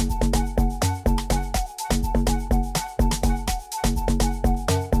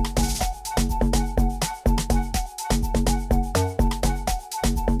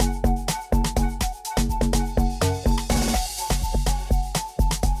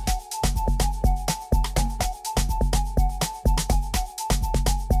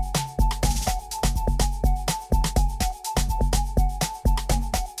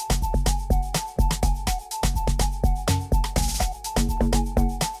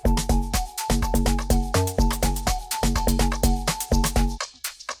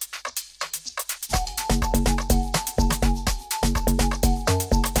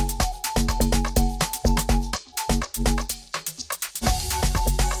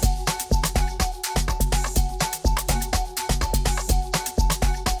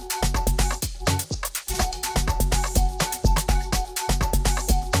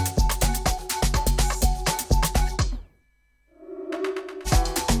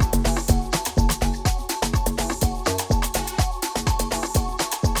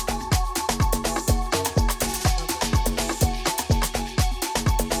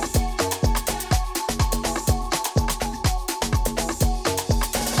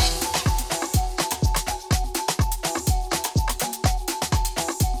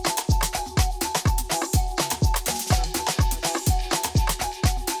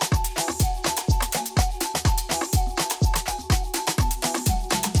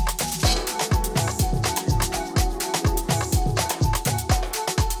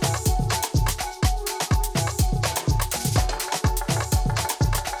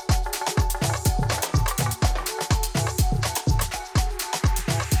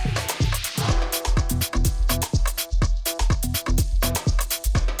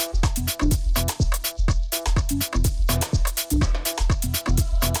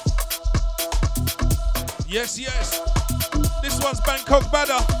 Yes, yes. This one's Bangkok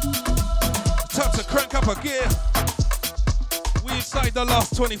Badder. Time to crank up a gear. We inside the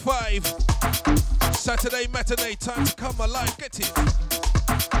last 25. Saturday Matinee, time to come alive. Get it.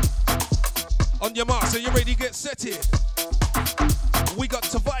 On your marks, are you ready? Get set it. We got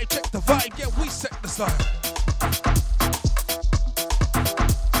to vibe, check the vibe. Yeah, we set the style.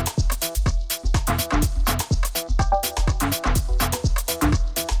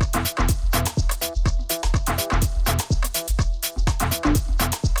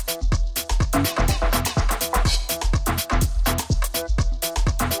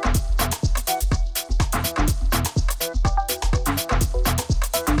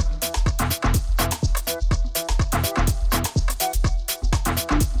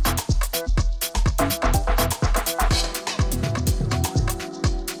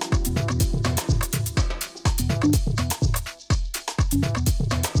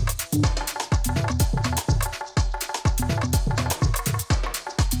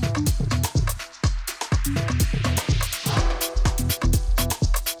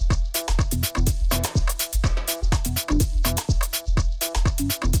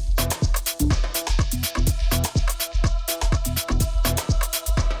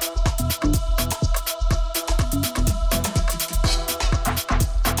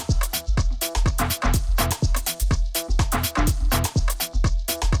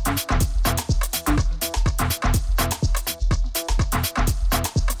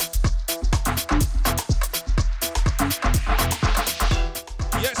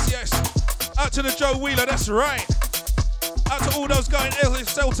 Wheeler, that's right. Out to all those going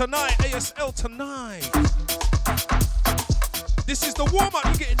ASL tonight, ASL tonight. This is the warm up.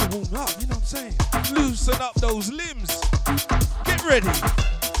 You're getting the warm up, you know what I'm saying? Loosen up those limbs. Get ready.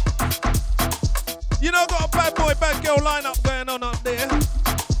 You know, got a bad boy, bad girl lineup going on up there.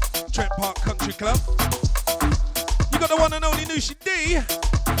 Trent Park Country Club. You got the one and only Nushi D.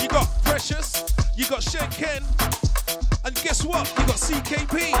 You got Precious. You got Shen Ken. And guess what? You got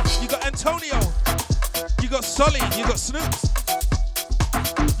CKP. You got Antonio. You got Solly. You got Snoops.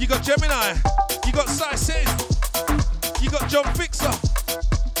 You got Gemini. You got Sices. You got John Fixer.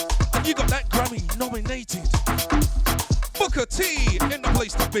 And you got that Grammy nominated Booker T in the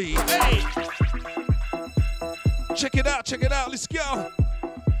place to be. Hey! Check it out, let's go.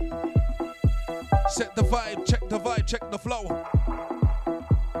 Set the vibe, check the flow.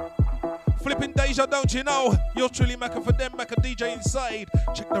 Flipping Deja, don't you know? You're truly Macca Fi Dem, Macca DJ inside.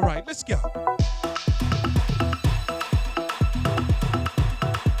 Check the right, let's go.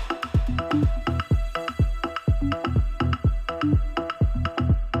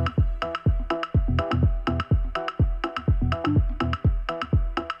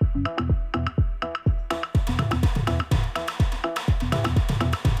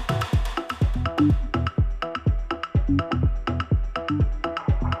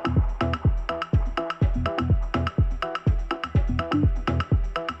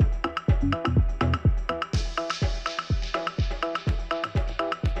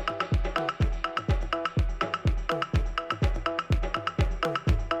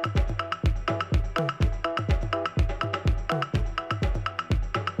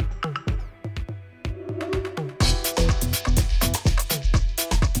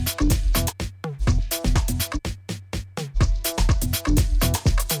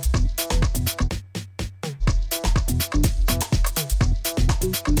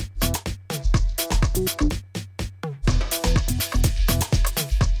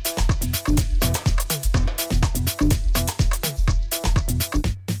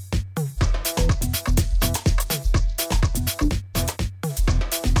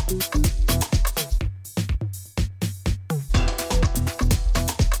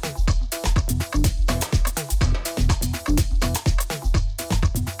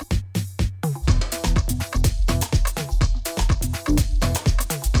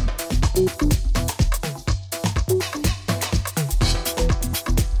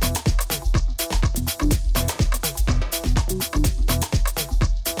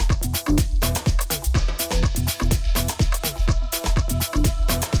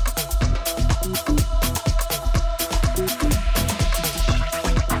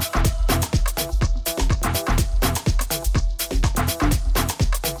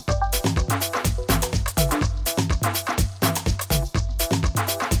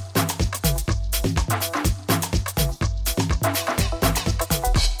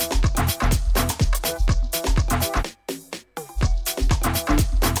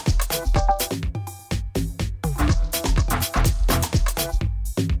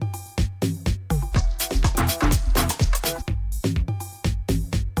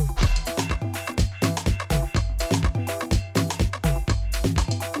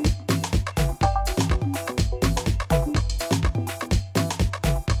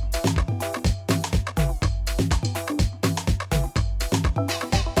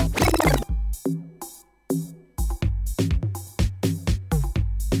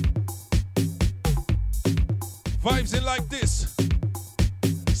 Vibes in like this.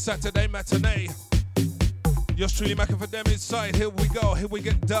 Saturday Matinee. Yours truly, Macca Fi Dem inside. Here we go. Here we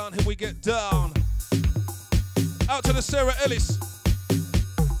get down. Here we get down. Out to the Sarah Ellis.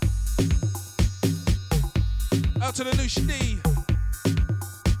 Out to the Nushi D.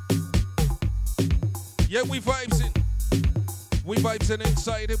 Yeah, we vibes in. We vibes in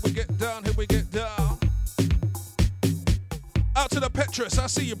inside. Here we get down. Here we get down. Out to the Petrus. I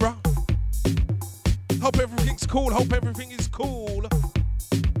see you, bro. Hope everything's cool. Hope everything is cool.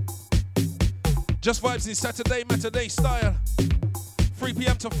 Just vibes in Saturday Matinee style. 3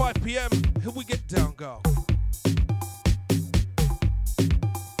 p.m. to 5 p.m. Here we get down, go.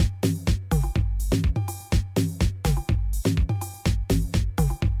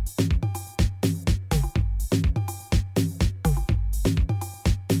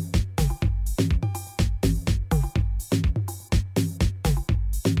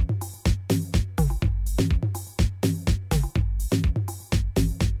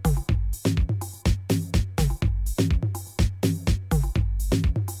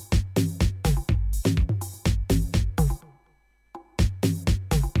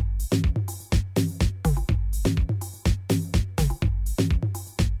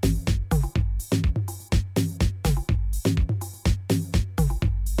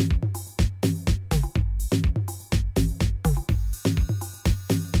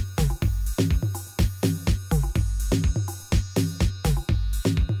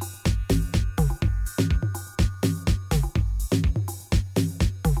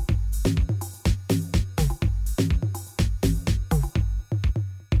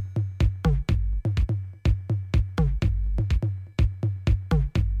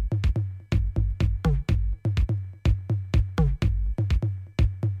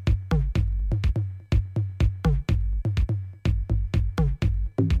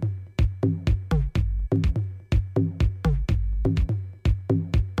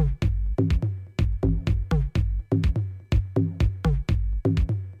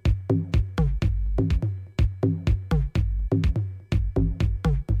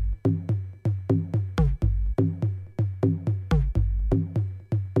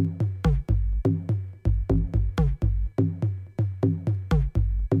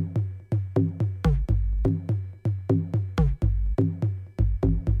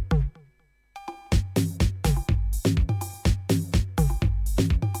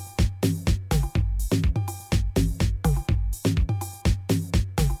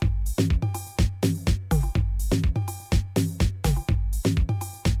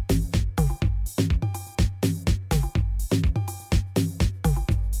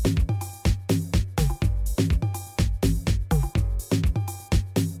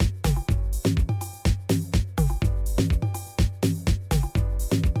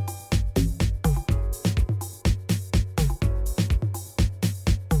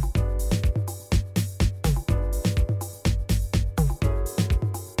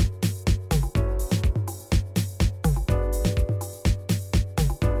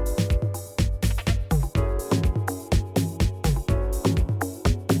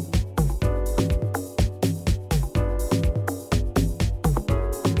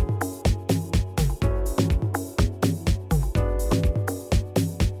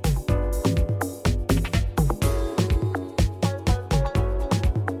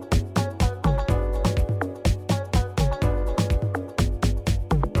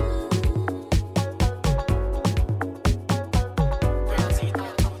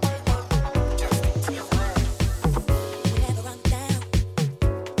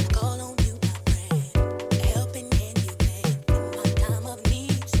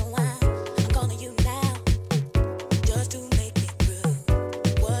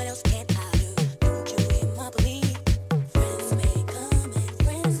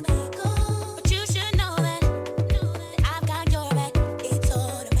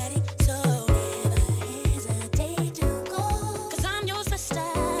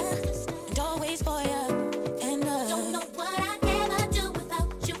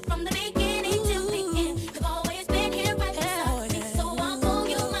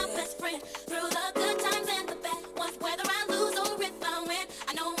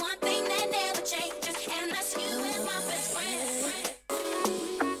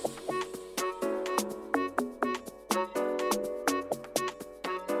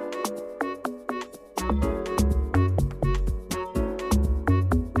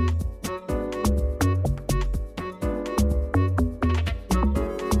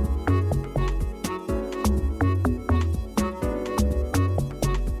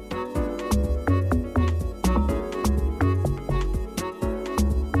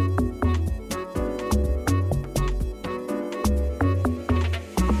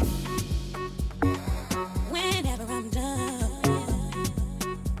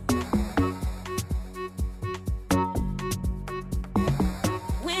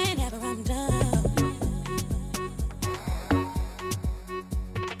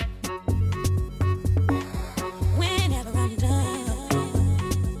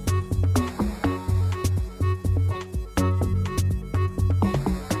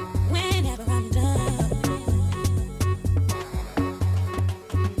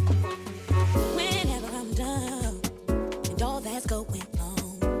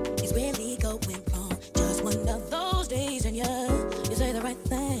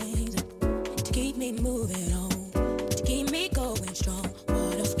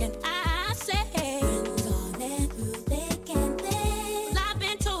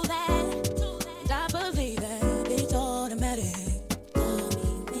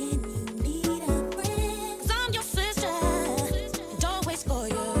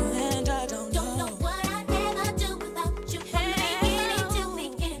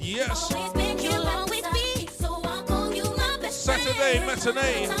 Saturday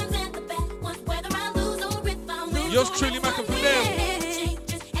Matinee. Yours truly, Macca Fi Dem.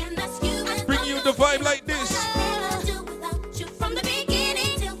 Bring you the vibe like this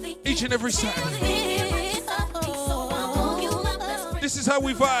each and every Saturday. This is how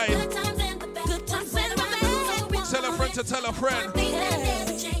we vibe. Tell a friend to tell a friend.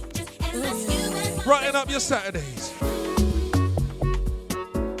 Brighten up your Saturdays.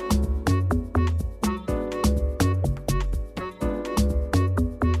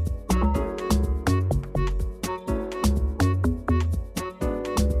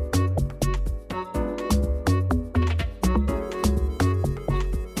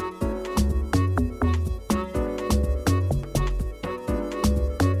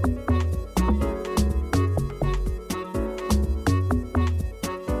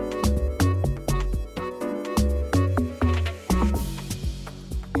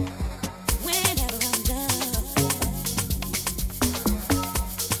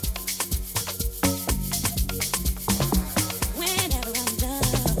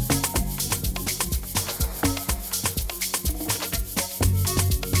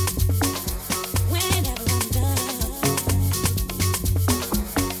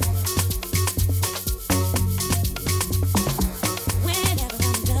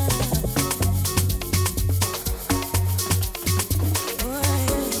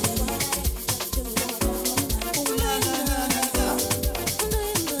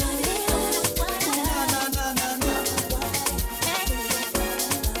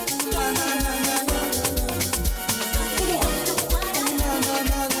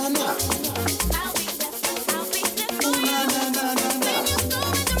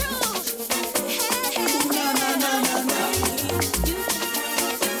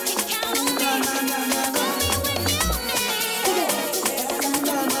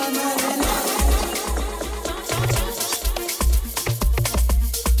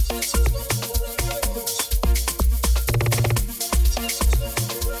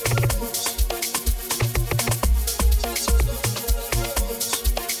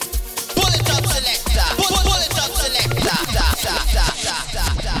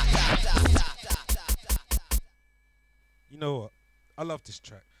 I love this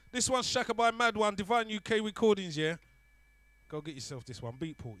track. This one's Shaka by Mad One, Divine UK Recordings, yeah? Go get yourself this one,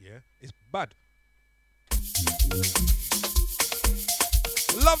 Beatport, yeah? It's bad.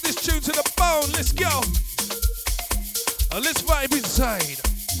 Love this tune to the bone, let's go. Let's vibe inside.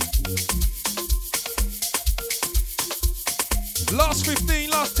 Last 15,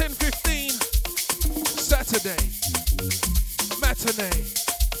 last 10, 15. Saturday Matinee.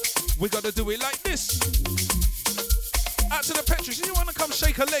 We gotta do it like this. Out to the Petrus, you wanna come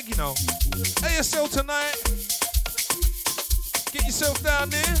shake a leg, you know. ASL tonight. Get yourself down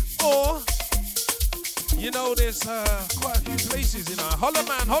there, or you know, there's quite a few places, you know. Holla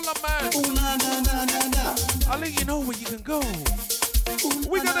man. Ooh, na, na, na, na, na. I'll let you know where you can go.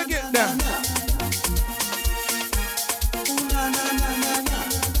 We gotta get down.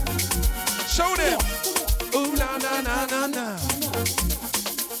 Show them. Ooh na na na na na.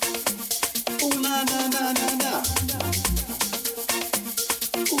 Ooh na na na na na.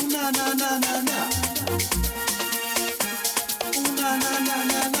 Ooh na na na na na. Ooh na na na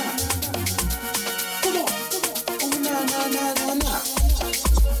na na.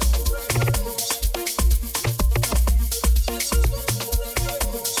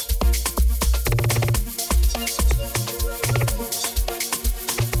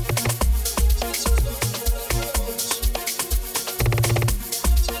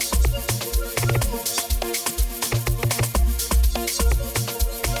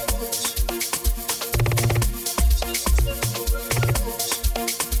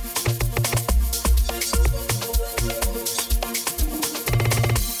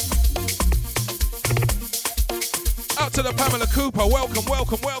 Cooper, welcome,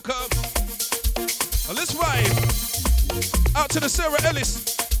 welcome, welcome. And let's ride. Out to the Sarah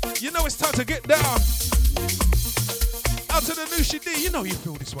Ellis. You know it's time to get down. Out to the Nushi D. You know you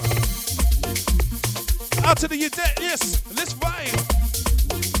feel this one. Out to the Yudette, yes. Let's ride.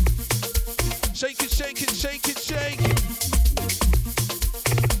 Shake it, shake it, shake it, shake it.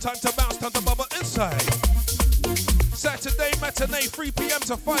 Time to bounce, time to bubble inside. Saturday Matinee, 3 p.m.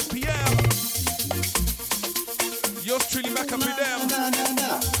 to 5 p.m. Yours truly, Macca Fi Dem.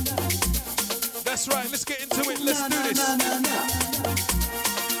 That's right, let's get into it, let's do this.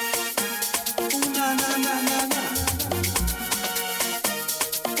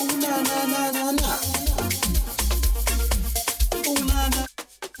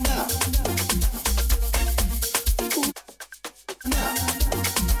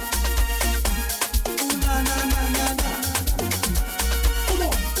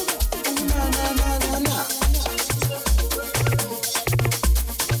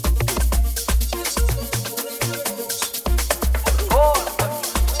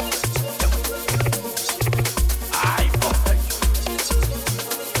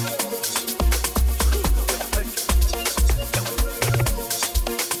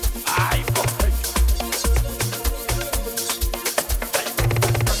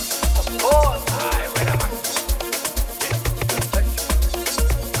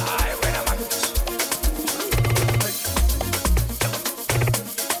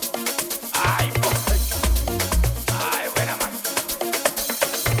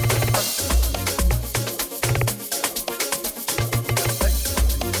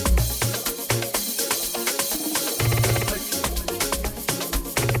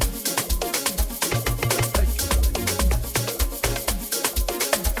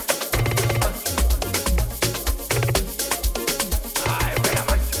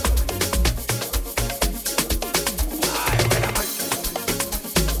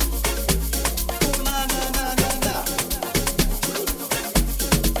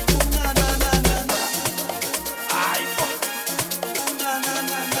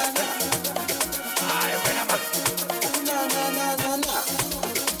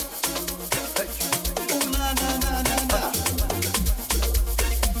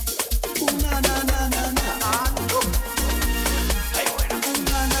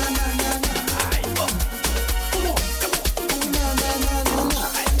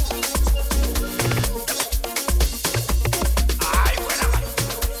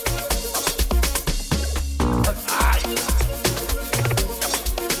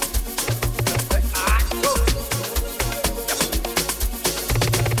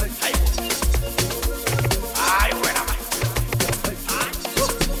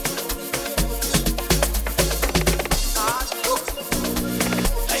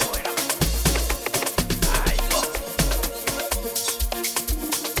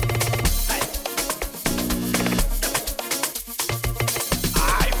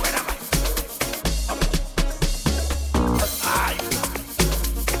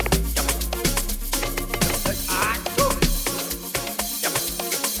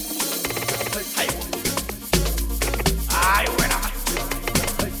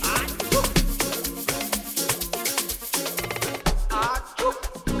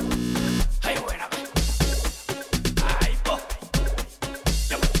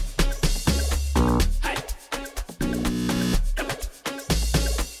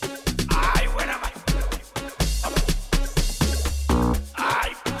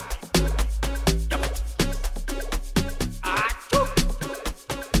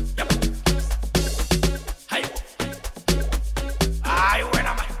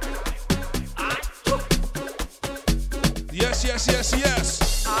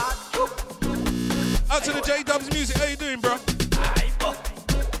 Yes. Out to the J-Dubs Music, how you doing, bro?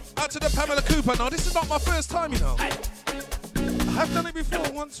 Out to the Pamela Cooper. Now, this is not my first time, you know. I have done it before,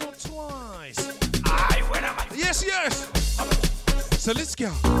 once or twice. Yes. So let's go.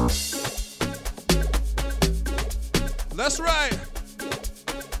 That's right.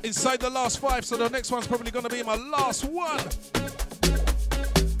 Inside the last 5, so the next one's probably going to be my last one.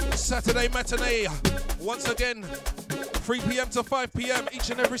 Saturday Matinee. Once again, 3 p.m. to 5 p.m. each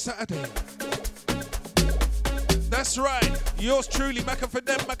and every Saturday. That's right. Yours truly, Macca Fi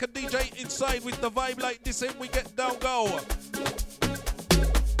Dem, Macca DJ inside with the vibe like this. And we get down, go.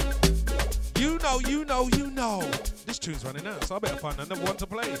 You know. This tune's running out, so I better find another one to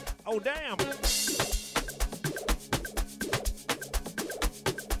play. Oh, damn.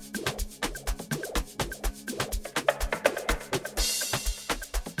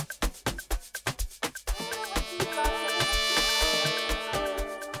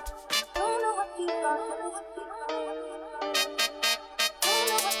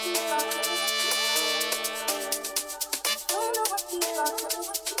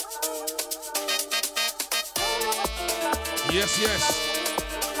 Yes, yes.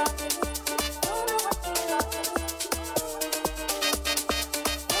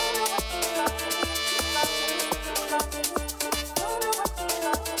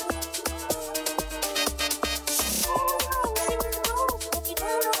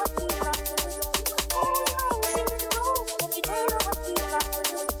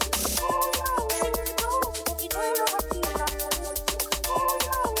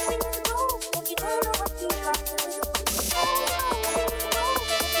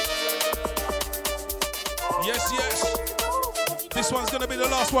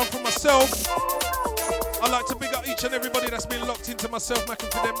 One from myself. I'd like to big up each and everybody that's been locked into myself,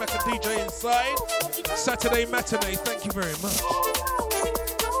 Macca Fi Dem, Macca DJ inside. Saturday Matinee, thank you very much.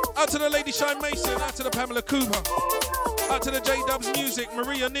 Out to the Lady Shine Mason, out to the Pamela Cooper, out to the J Dubs Music,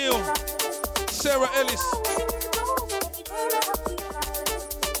 Maria Neal, Sarah Ellis,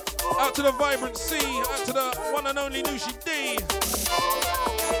 out to the Vibrant C, out to the one and only Nushi D,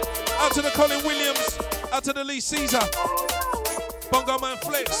 out to the Colin Williams, out to the Lee Caesar, Bongo Man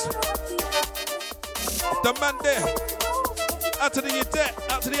Flex, the man there, out to the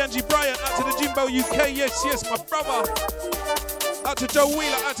Yadette, out to the Angie Bryant, out to the Jimbo UK, yes, yes, my brother, out to Joe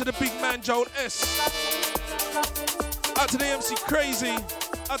Wheeler, out to the big man Joel S, out to the MC Crazy,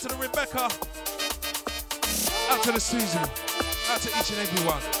 out to the Rebecca, out to the Susan, out to each and every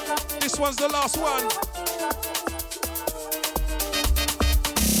one. This one's the last one.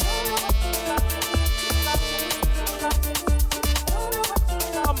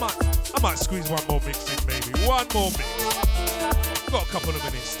 I might squeeze one more mix in, maybe. One more mix. Got a couple of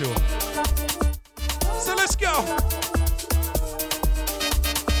minutes still. So let's go.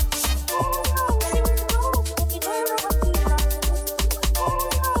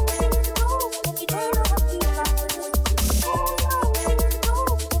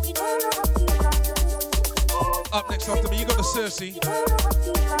 Up next after me, you got the Cersei.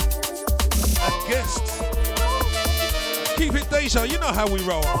 And guests. Keep it Deja, you know how we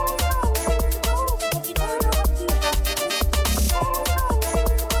roll.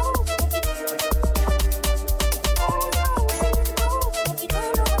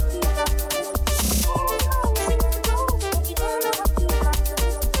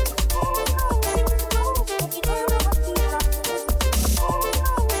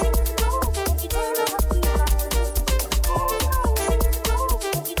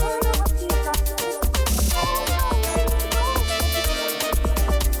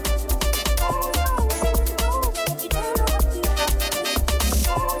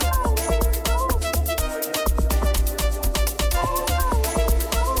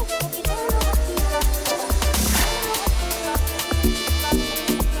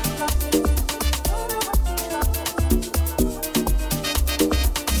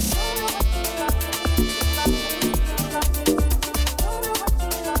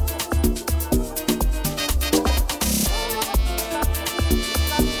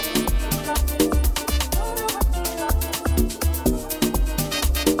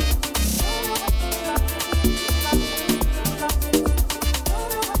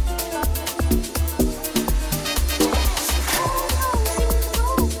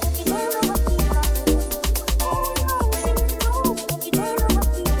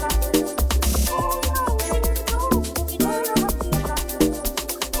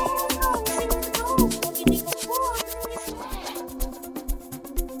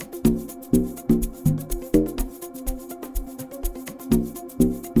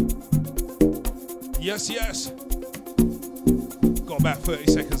 Yes, yes. Got about 30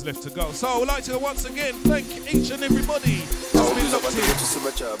 seconds left to go. So I would like to once again thank each and everybody that's been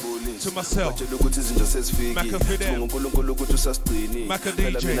locked in to myself, Macca Fi Dem, Macca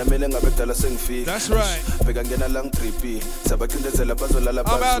DJ. That's right.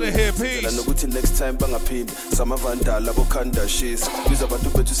 I'm out of here, peace.